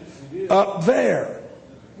them up there.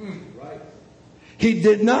 He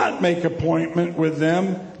did not make appointment with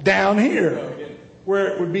them down here, where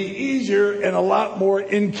it would be easier and a lot more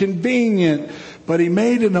inconvenient. But he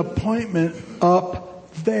made an appointment up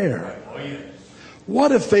there.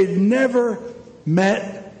 What if they'd never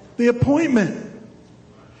met the appointment?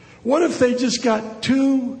 What if they just got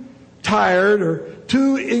too tired or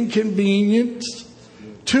too inconvenienced,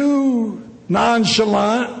 too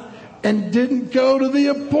nonchalant, and didn't go to the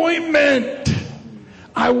appointment?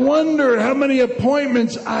 I wonder how many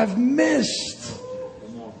appointments I've missed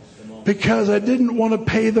because I didn't want to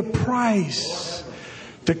pay the price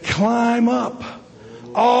to climb up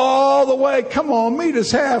all the way. Come on, meet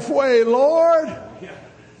us halfway, Lord.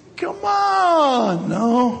 Come on.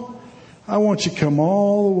 No, I want you to come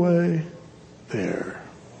all the way there.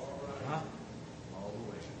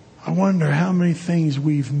 I wonder how many things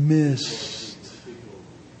we've missed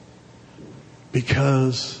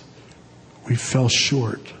because we fell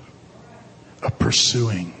short of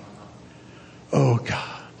pursuing. Oh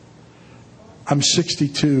God. I'm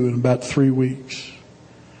 62 in about 3 weeks.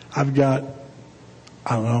 I've got,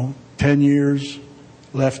 10 years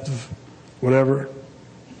left of whatever.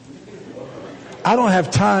 I don't have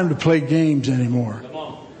time to play games anymore. Come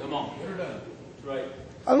on. That's right.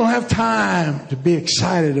 I don't have time to be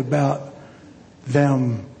excited about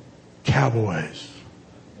them Cowboys.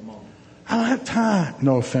 I don't have time.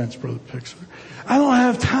 No offense, Brother Pixar. I don't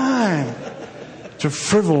have time to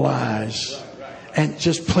frivolize and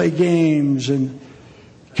just play games and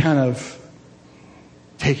kind of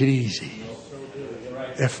take it easy.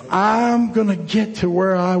 If I'm going to get to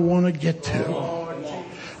where I want to get to,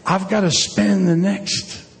 I've got to spend the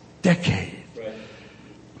next decade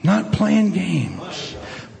not playing games,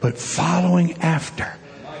 but following after.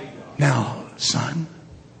 Now, son,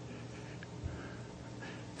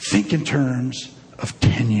 think in terms of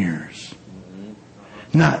 10 years,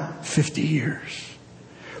 not 50 years.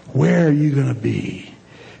 Where are you going to be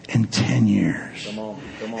in 10 years? Come on.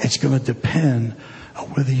 It's going to depend on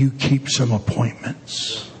whether you keep some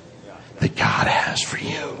appointments that God has for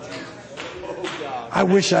you. I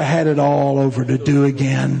wish I had it all over to do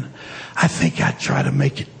again. I think I'd try to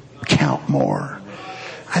make it count more.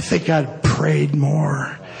 I think I'd prayed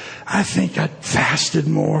more. I think I'd fasted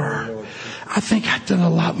more. I think I've done a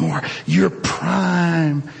lot more. Your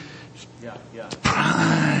prime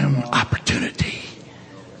opportunity.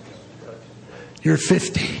 You're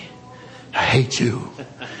 50. I hate you.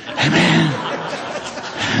 Amen.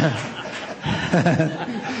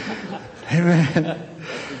 Amen.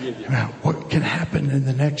 What can happen in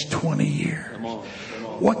the next 20 years?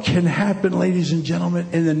 What can happen, ladies and gentlemen,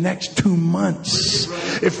 in the next 2 months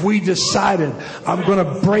if we decided I'm going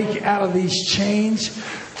to break out of these chains?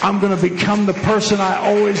 I'm going to become the person I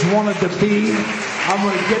always wanted to be. I'm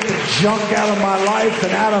going to get the junk out of my life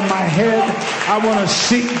and out of my head. I want to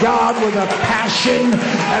seek God with a passion,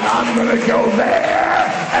 and I'm going to go there,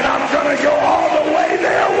 and I'm going to go all the way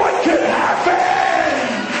there. What could happen?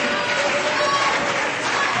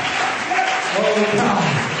 Oh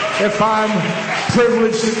God, if I'm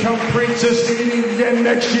privileged to come preach this meeting again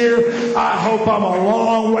next year, I hope I'm a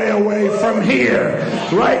long way away from here.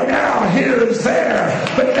 Right now, here is there.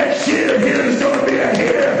 But next year, here is going to be a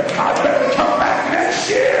here. I better come back next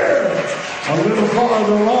year. A little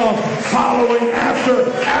farther along, following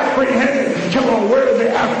after, apprehending. Come on, where are the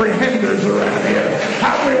apprehenders around here?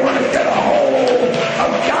 How we want to get a hold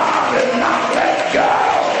of God and not let go.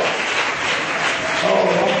 Oh,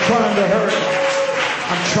 I'm trying to hurry.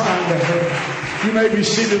 I'm trying to hurry. You may be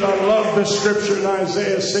seated. I love this scripture in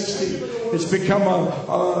Isaiah 60. It's become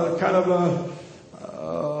a kind of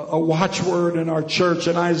a watchword in our church.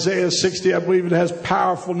 In Isaiah 60, I believe it has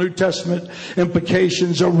powerful New Testament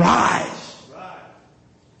implications. Arise.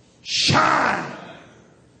 Shine.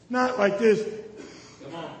 Not like this.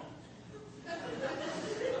 Come on.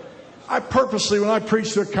 I purposely, when I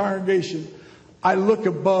preach to a congregation, I look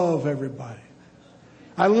above everybody.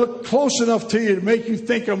 I look close enough to you to make you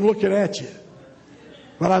think I'm looking at you.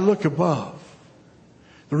 But I look above.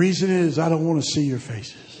 The reason is I don't want to see your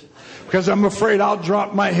faces. Because I'm afraid I'll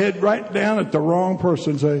drop my head right down at the wrong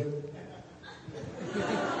person and say,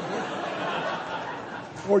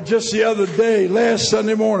 or just the other day, last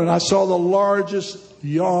Sunday morning, I saw the largest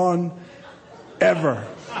yawn ever.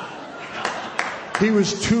 He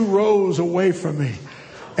was 2 rows away from me.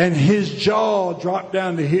 And his jaw dropped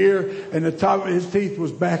down to here, and the top of his teeth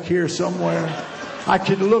was back here somewhere. I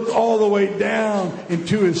could look all the way down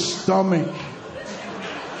into his stomach.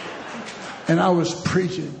 And I was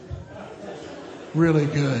preaching really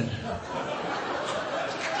good.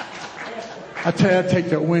 I tell you, I'd take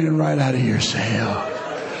that wind right out of your sail.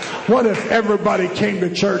 What if everybody came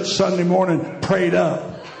to church Sunday morning, prayed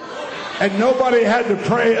up? And nobody had to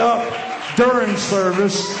pray up during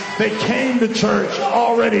service. They came to church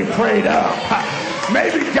already prayed up.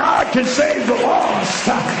 Maybe God can save the lost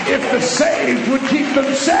if the saved would keep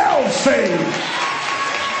themselves saved.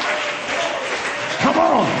 Come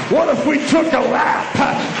on. What if we took a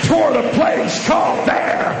lap toward a place called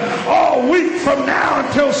there all week from now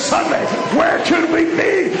until Sunday? Where could we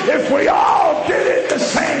be if we all did it at the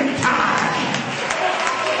same time?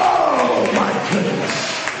 Oh, my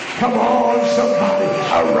goodness. Come on, somebody.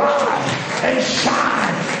 Arise and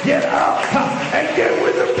shine. Get up and get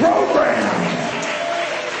with the program.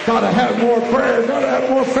 Gotta have more prayer. Gotta have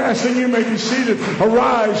more fasting. You may be seated.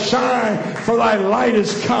 Arise, shine, for thy light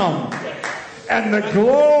is come. And the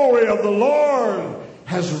glory of the Lord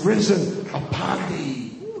has risen upon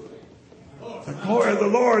thee. The glory of the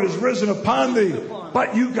Lord has risen upon thee.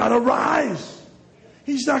 But you got to rise.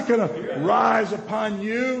 He's not going to rise upon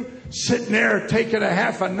you sitting there taking a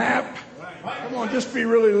half a nap. Come on, just be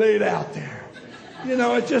really laid out there. You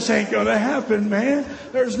know, it just ain't going to happen, man.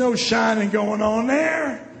 There's no shining going on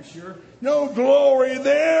there. No glory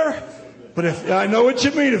there. But if I know what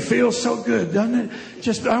you mean, it feels so good, doesn't it?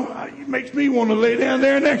 Just it makes me want to lay down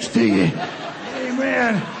there next to you.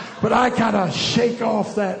 Amen. But I gotta shake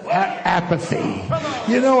off that apathy.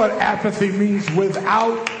 You know what apathy means?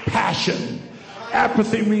 Without passion.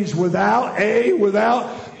 Apathy means without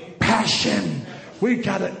passion. We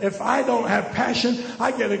gotta. If I don't have passion,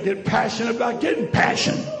 I gotta get passionate about getting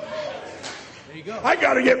passion. There you go. I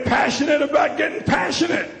gotta get passionate about getting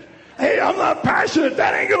passionate. Hey, I'm not passionate.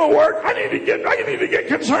 That ain't going to work. I need to get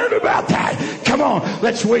concerned about that. Come on.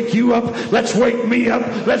 Let's wake you up. Let's wake me up.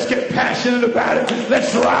 Let's get passionate about it.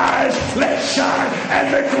 Let's rise. Let's shine.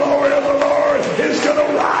 And the glory of the Lord is going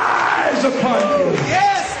to rise upon you.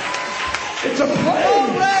 Yes. It's a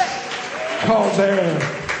place called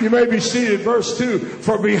there. You may be seated. Verse 2.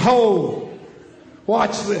 For behold,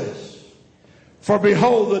 watch this. For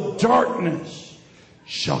behold, the darkness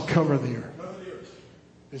shall cover the earth.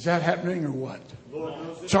 Is that happening or what?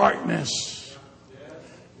 Darkness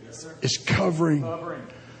is covering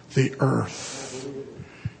the earth.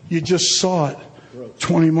 You just saw it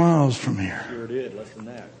 20 miles from here. Sure did, less than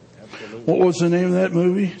that. Absolutely. What was the name of that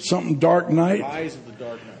movie? Something Dark Knight? Rise of the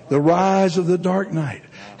Dark Knight. The Rise of the Dark Knight.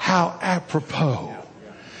 How apropos.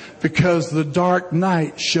 Because the Dark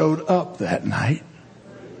Knight showed up that night.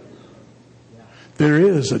 There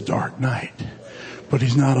is a Dark Knight, but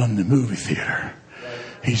he's not on the movie theater.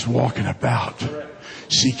 He's walking about,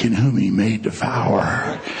 seeking whom he may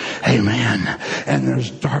devour. Amen. And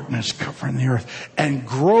there's darkness covering the earth. And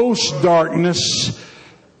gross darkness,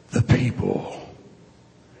 the people.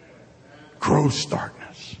 Gross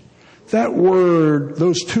darkness. That word,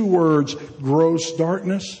 those 2 words, gross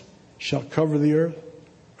darkness, shall cover the earth,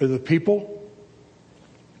 or the people,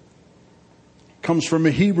 comes from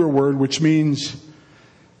a Hebrew word which means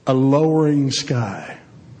a lowering sky.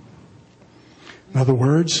 In other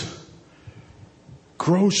words,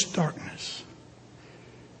 gross darkness.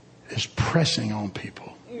 is pressing on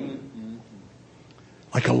people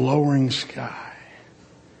like a lowering sky.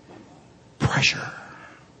 Pressure,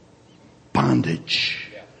 bondage,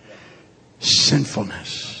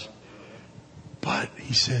 sinfulness. But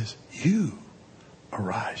he says, you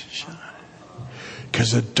arise and shine.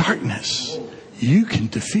 Because the darkness, you can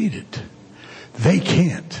defeat it. They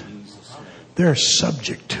can't. They're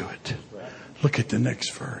subject to it. Look at the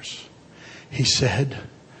next verse. He said,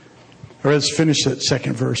 or let's finish that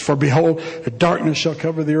second verse. For behold, the darkness shall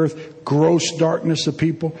cover the earth, gross darkness of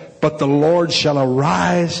people, but the Lord shall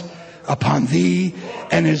arise upon thee,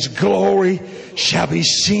 and his glory shall be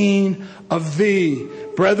seen of thee.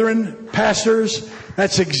 Brethren, pastors,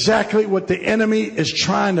 that's exactly what the enemy is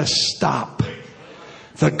trying to stop.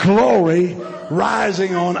 The glory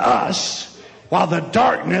rising on us while the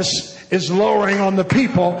darkness is lowering on the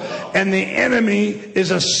people, and the enemy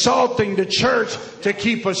is assaulting the church to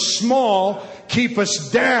keep us small, keep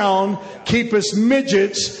us down, keep us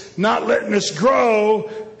midgets, not letting us grow,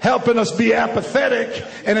 helping us be apathetic.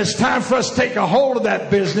 And it's time for us to take a hold of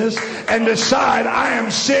that business and decide, I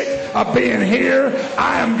am sick of being here,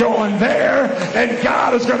 I am going there, and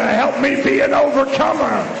God is going to help me be an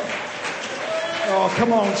overcomer. Oh,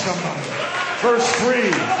 come on, somebody. Verse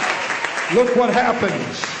 3. Look what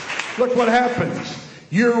happens. Look what happens.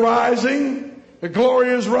 You're rising. The glory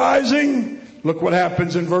is rising. Look what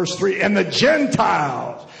happens in verse 3. And the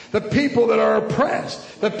Gentiles, the people that are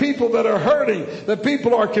oppressed, the people that are hurting, the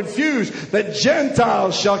people are confused, the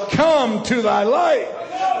Gentiles shall come to thy light,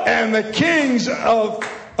 and the kings of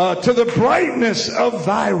to the brightness of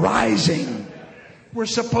thy rising. We're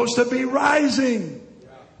supposed to be rising.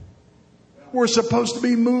 We're supposed to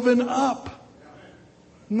be moving up,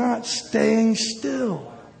 not staying still.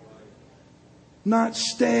 Not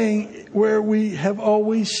staying where we have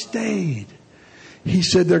always stayed. He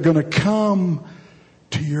said they're going to come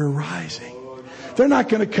to your rising. They're not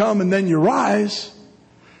going to come and then you rise.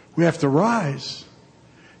 We have to rise.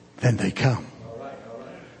 Then they come.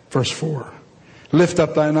 Verse 4. Lift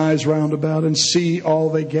up thine eyes round about and see all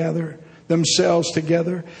they gather themselves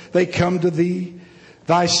together. They come to thee.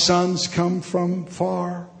 Thy sons come from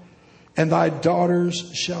far, and thy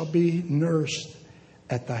daughters shall be nursed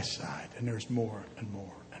at thy side. And there's more and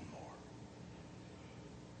more and more.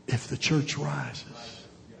 If the church rises,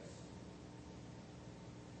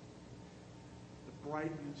 the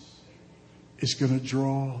brightness is going to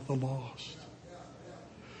draw the lost.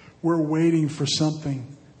 We're waiting for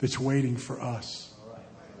something that's waiting for us.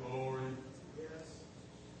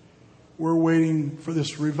 We're waiting for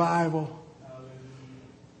this revival.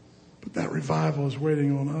 But that revival is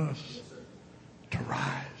waiting on us to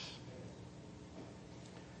rise.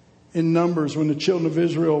 In Numbers, when the children of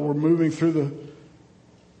Israel were moving through the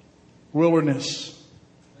wilderness,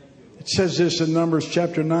 it says this in Numbers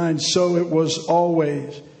chapter 9, so it was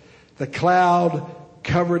always. The cloud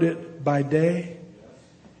covered it by day,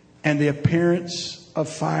 and the appearance of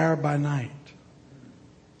fire by night.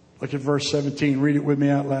 Look at verse 17. Read it with me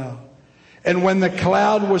out loud. And when the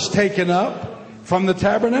cloud was taken up from the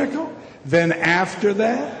tabernacle, then after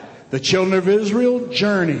that, the children of Israel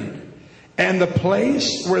journeyed. And the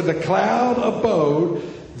place where the cloud abode,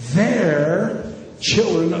 there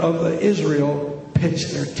children of Israel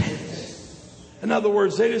pitched their tents. In other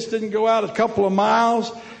words, they just didn't go out a couple of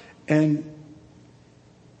miles and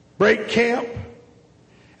break camp,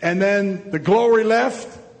 and then the glory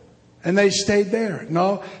left and they stayed there.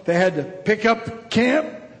 No, they had to pick up camp,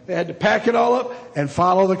 they had to pack it all up and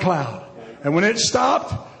follow the cloud. And when it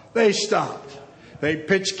stopped, they stopped. They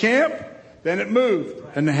pitched camp, then it moved,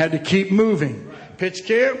 and they had to keep moving. Pitch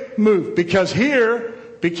camp, move, because here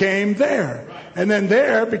became there, and then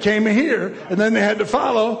there became a here, and then they had to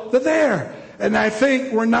follow the there. And I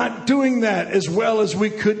think we're not doing that as well as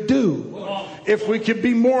we could do. If we could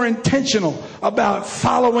be more intentional about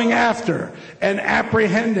following after and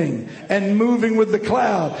apprehending and moving with the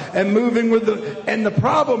cloud and moving with the... And the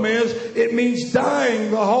problem is, it means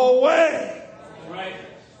dying the whole way.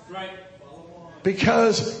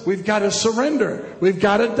 Because we've got to surrender. We've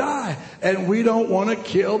got to die. And we don't want to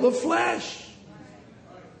kill the flesh.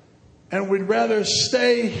 And we'd rather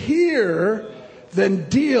stay here than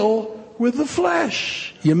deal with the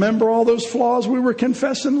flesh. You remember all those flaws we were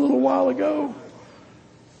confessing a little while ago?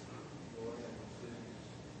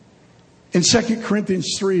 In 2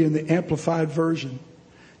 Corinthians 3 in the Amplified Version,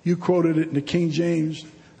 you quoted it in the King James.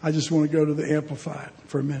 I just want to go to the Amplified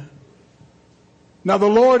for a minute. Now the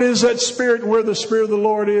Lord is that Spirit, and where the Spirit of the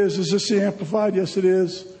Lord is this the Amplified? Yes, it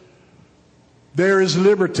is. There is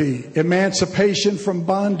liberty, emancipation from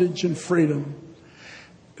bondage and freedom.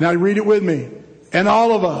 Now read it with me. And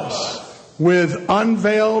all of us, with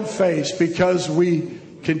unveiled face, because we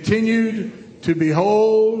continued to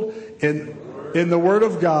behold in the Word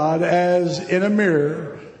of God as in a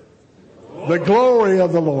mirror the glory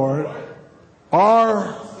of the Lord,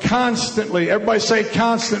 are constantly, everybody say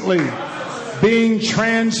constantly, being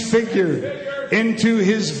transfigured into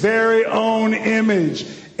His very own image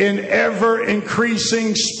in ever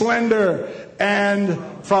increasing splendor, and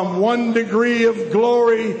from one degree of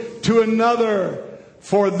glory to another.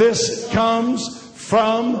 For this comes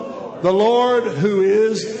from the Lord, who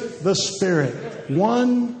is the Spirit.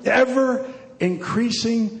 One ever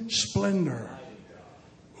increasing splendor.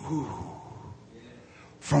 Ooh.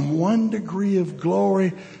 From one degree of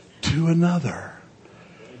glory to another.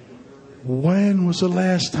 When was the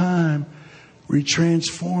last time we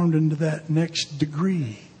transformed into that next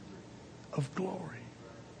degree of glory?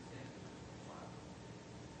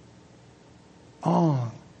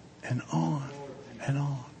 On and on and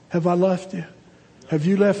on. Have I left you? Have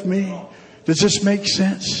you left me? Does this make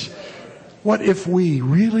sense? What if we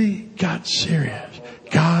really got serious?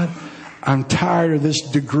 God, I'm tired of this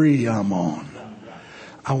degree I'm on.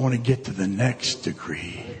 I want to get to the next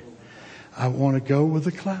degree. I want to go with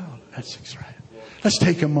the cloud. That's right. Let's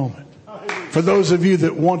take a moment. For those of you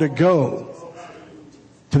that want to go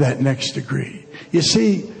to that next degree. You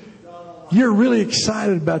see, you're really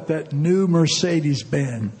excited about that new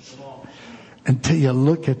Mercedes-Benz until you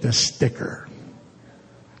look at the sticker.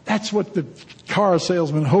 That's what the car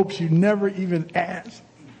salesman hopes you never even ask.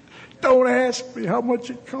 Don't ask me how much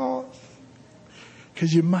it costs,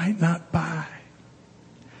 because you might not buy.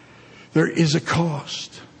 There is a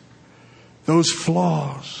cost. Those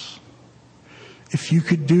flaws. If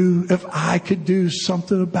I could do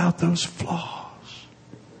something about those flaws,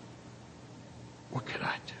 what could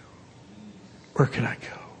I do? Where could I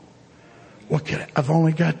go? I've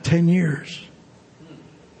only got 10 years.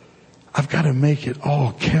 I've got to make it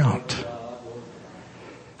all count.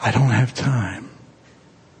 I don't have time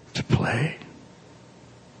to play.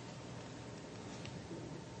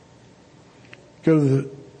 Go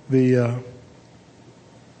to the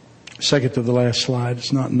second to the last slide.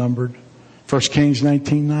 It's not numbered. 1 Kings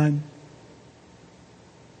 19:9.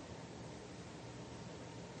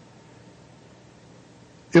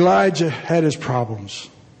 Elijah had his problems.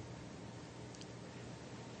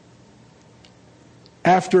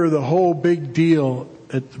 After the whole big deal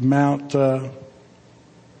at Mount, where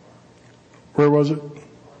was it?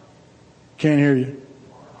 Can't hear you.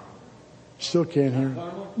 Still can't hear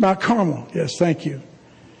you. Mount Carmel. Yes, thank you.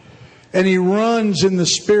 And he runs in the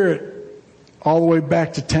Spirit all the way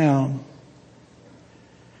back to town.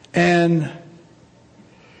 And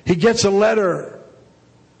he gets a letter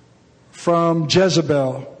from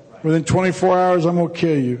Jezebel. Within 24 hours, I'm going to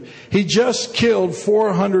kill you. He just killed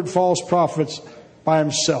 400 false prophets by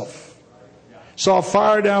himself. Saw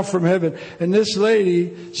fire down from heaven. And this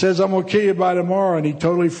lady says, I'm going to kill you by tomorrow. And he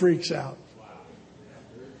totally freaks out.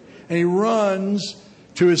 And he runs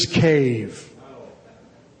to his cave.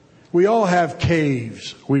 We all have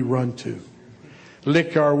caves we run to.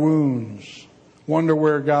 Lick our wounds. Wonder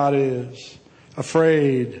where God is.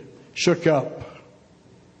 Afraid. Shook up.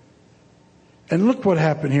 And look what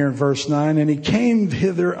happened here in verse 9. And he came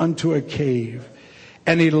hither unto a cave,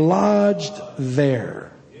 and he lodged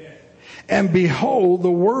there. And behold,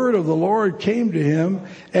 the word of the Lord came to him,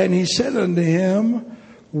 and he said unto him,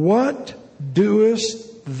 What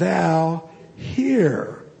doest thou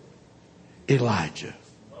here, Elijah?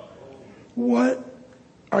 What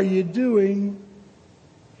are you doing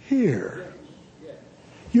here?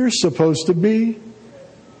 You're supposed to be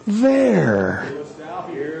there.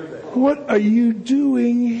 What are you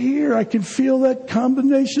doing here? I can feel that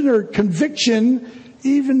combination or conviction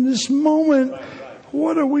even this moment.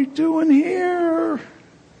 What are we doing here?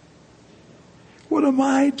 What am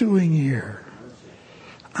I doing here?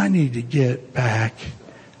 I need to get back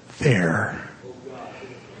there.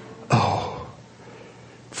 Oh,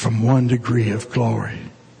 from one degree of glory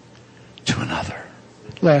to another.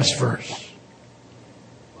 Last verse.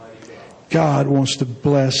 God wants to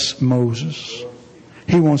bless Moses.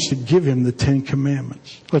 He wants to give him the 10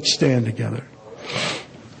 Commandments. Let's stand together.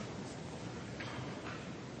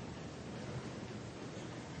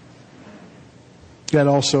 That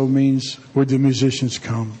also means, would the musicians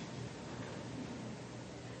come?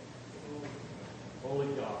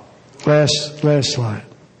 Last slide.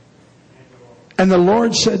 And the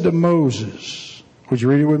Lord said to Moses, would you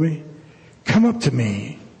read it with me? Come up to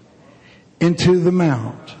me into the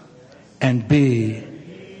mount and be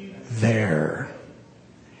there.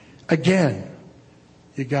 Again,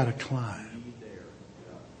 you got to climb.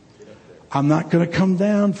 I'm not going to come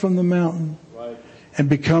down from the mountain and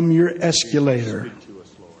become your escalator.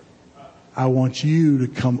 I want you to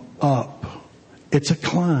come up. It's a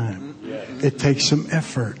climb. It takes some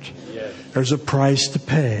effort. There's a price to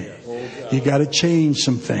pay. You got to change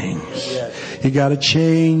some things. You got to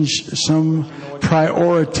change some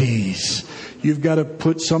priorities. You've got to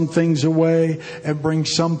put some things away and bring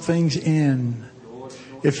some things in.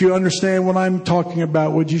 If you understand what I'm talking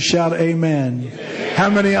about, would you shout amen? How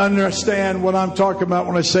many understand what I'm talking about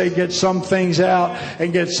when I say get some things out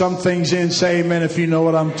and get some things in? Say amen if you know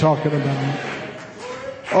what I'm talking about.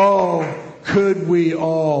 Oh, could we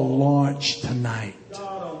all launch tonight?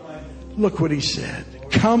 Look what he said.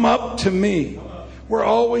 Come up to me. We're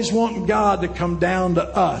always wanting God to come down to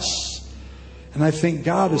us. And I think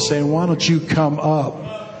God is saying, why don't you come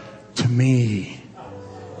up to me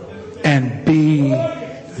and be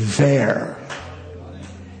there?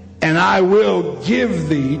 And I will give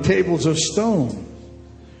thee tables of stone.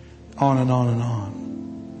 On and on and on.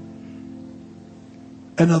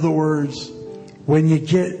 In other words, when you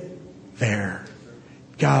get there,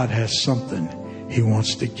 God has something He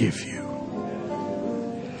wants to give you.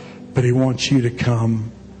 But He wants you to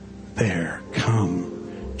come there.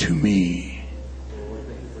 Come to me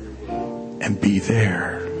and be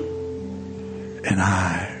there. And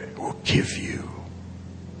I will give you.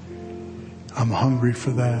 I'm hungry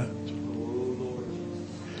for that.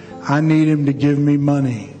 I need Him to give me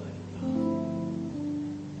money.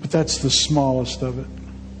 But that's the smallest of it.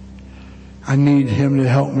 I need Him to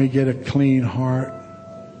help me get a clean heart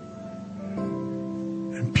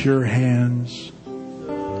and pure hands.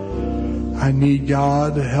 I need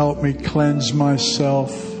God to help me cleanse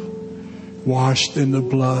myself, washed in the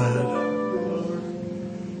blood.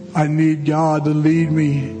 I need God to lead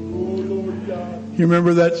me. You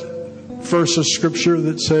remember that verse of scripture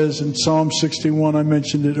that says in Psalm 61, I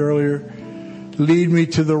mentioned it earlier, lead me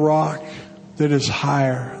to the rock that is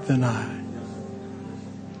higher than I.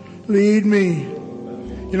 Lead me.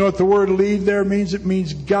 You know what the word lead there means? It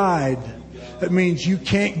means guide. That means you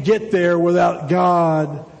can't get there without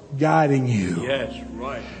God guiding you. Yes,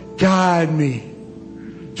 right. Guide me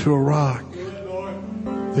to a rock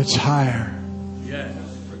that's higher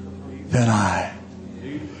than I.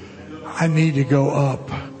 I need to go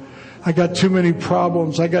up. I got too many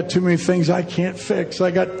problems. I got too many things I can't fix.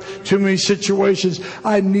 I got too many situations.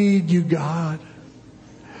 I need you, God.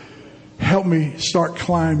 Help me start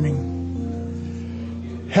climbing.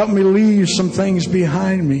 Help me leave some things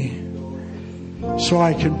behind me so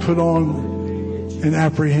I can put on and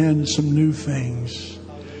apprehend some new things.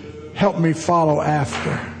 Help me follow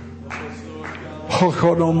after.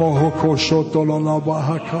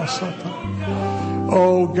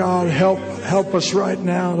 Oh God, help us right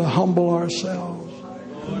now to humble ourselves.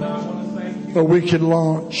 But we can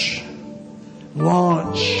launch.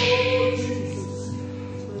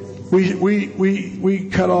 We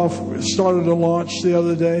started a launch the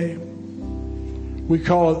other day. We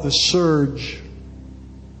call it the surge.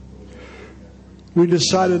 We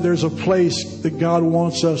decided there's a place that God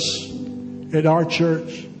wants us at our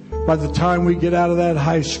church by the time we get out of that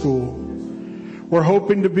high school. We're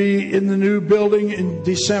hoping to be in the new building in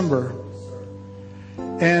December.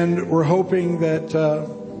 And we're hoping that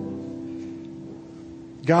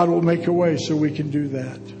God will make a way so we can do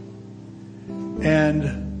that.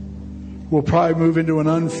 And we'll probably move into an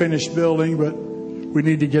unfinished building, but we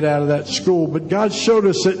need to get out of that school. But God showed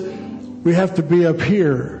us that we have to be up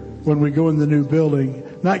here when we go in the new building.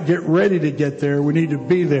 Not get ready to get there. We need to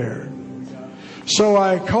be there. So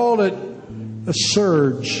I called it a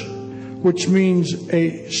surge, which means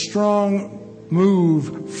a strong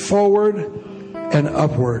move forward and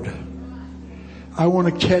upward. I want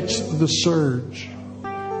to catch the surge.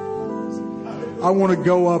 I want to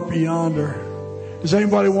go up yonder. Does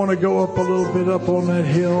anybody want to go up a little bit up on that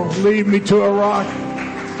hill? Lead me to a rock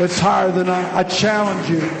that's higher than I challenge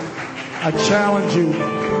you. I challenge you.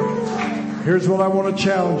 Here's what I want to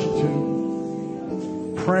challenge you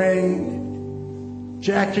to. Praying,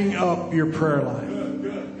 jacking up your prayer life.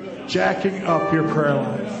 Jacking up your prayer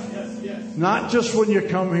life. Not just when you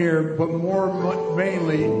come here, but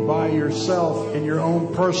mainly by yourself in your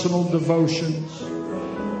own personal devotions.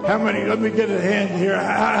 How many, let me get a hand here.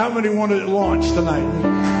 How many want to launch tonight?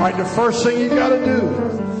 All right, the first thing you got to do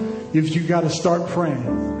is you got to start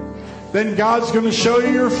praying. Then God's going to show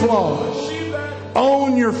you your flaws.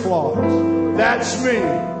 Own your flaws. That's me.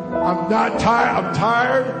 I'm not tired. I'm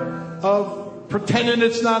tired of pretending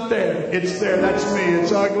it's not there. It's there. That's me.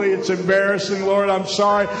 It's ugly. It's embarrassing. Lord, I'm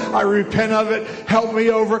sorry. I repent of it. Help me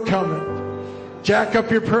overcome it. Jack up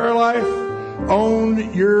your prayer life.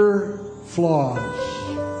 Own your flaws.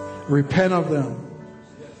 Repent of them.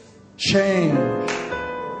 Change.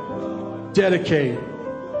 dedicate,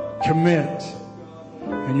 commit.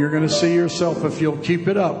 And you're going to see yourself if you'll keep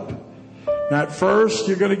it up. Now, at first,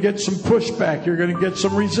 you're going to get some pushback. You're going to get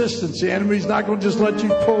some resistance. The enemy's not going to just let you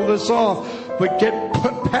pull this off, but get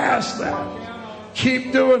put past that.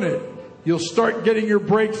 Keep doing it. You'll start getting your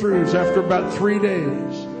breakthroughs after about 3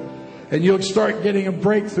 days. And you'll start getting a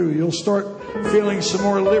breakthrough. You'll start feeling some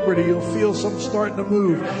more liberty. You'll feel something starting to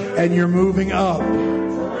move. And you're moving up.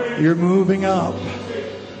 You're moving up.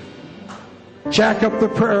 Jack up the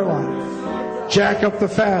prayer life. Jack up the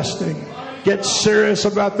fasting. Get serious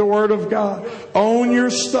about the Word of God. Own your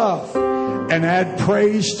stuff and add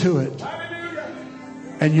praise to it.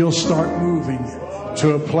 And you'll start moving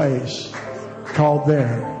to a place called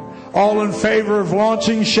there. All in favor of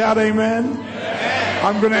launching, shout amen.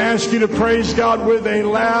 I'm going to ask you to praise God with a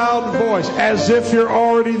loud voice as if you're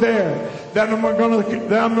already there. Then I'm going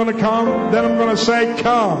to come. Then I'm going to say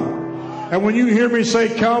come. And when you hear me say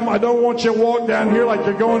come, I don't want you to walk down here like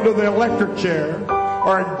you're going to the electric chair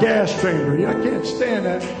or a gas chamber. I can't stand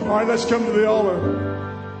that. All right, let's come to the altar.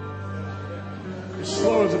 As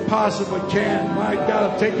slow as it possibly can. My God,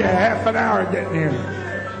 it'll take you half an hour getting here.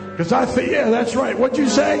 Because I think, yeah, that's right. What'd you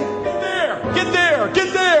say? Get there, get there,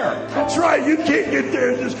 get there. That's right. You can't get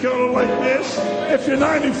there just going like this. If you're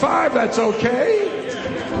 95, that's okay.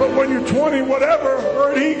 But when you're 20, whatever,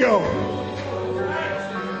 where'd he go?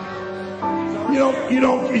 You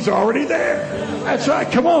don't, he's already there. That's right.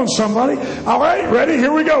 Come on, somebody. All right, ready?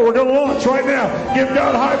 Here we go. We're going to launch right now. Give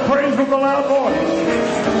God high praise with a loud voice.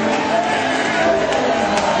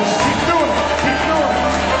 Just keep doing it. Keep doing it.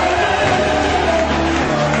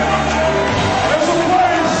 There's a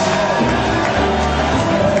place.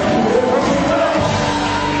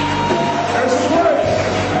 There's a place.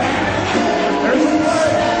 There's a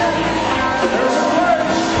place. There's a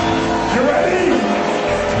place. You ready?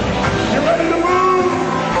 You ready to move?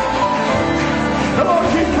 Come on,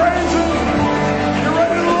 keep praising. You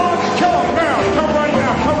ready to launch? Come on now. Come right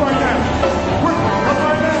now. Come right now. Quick, come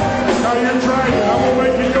right now. Now you're trying.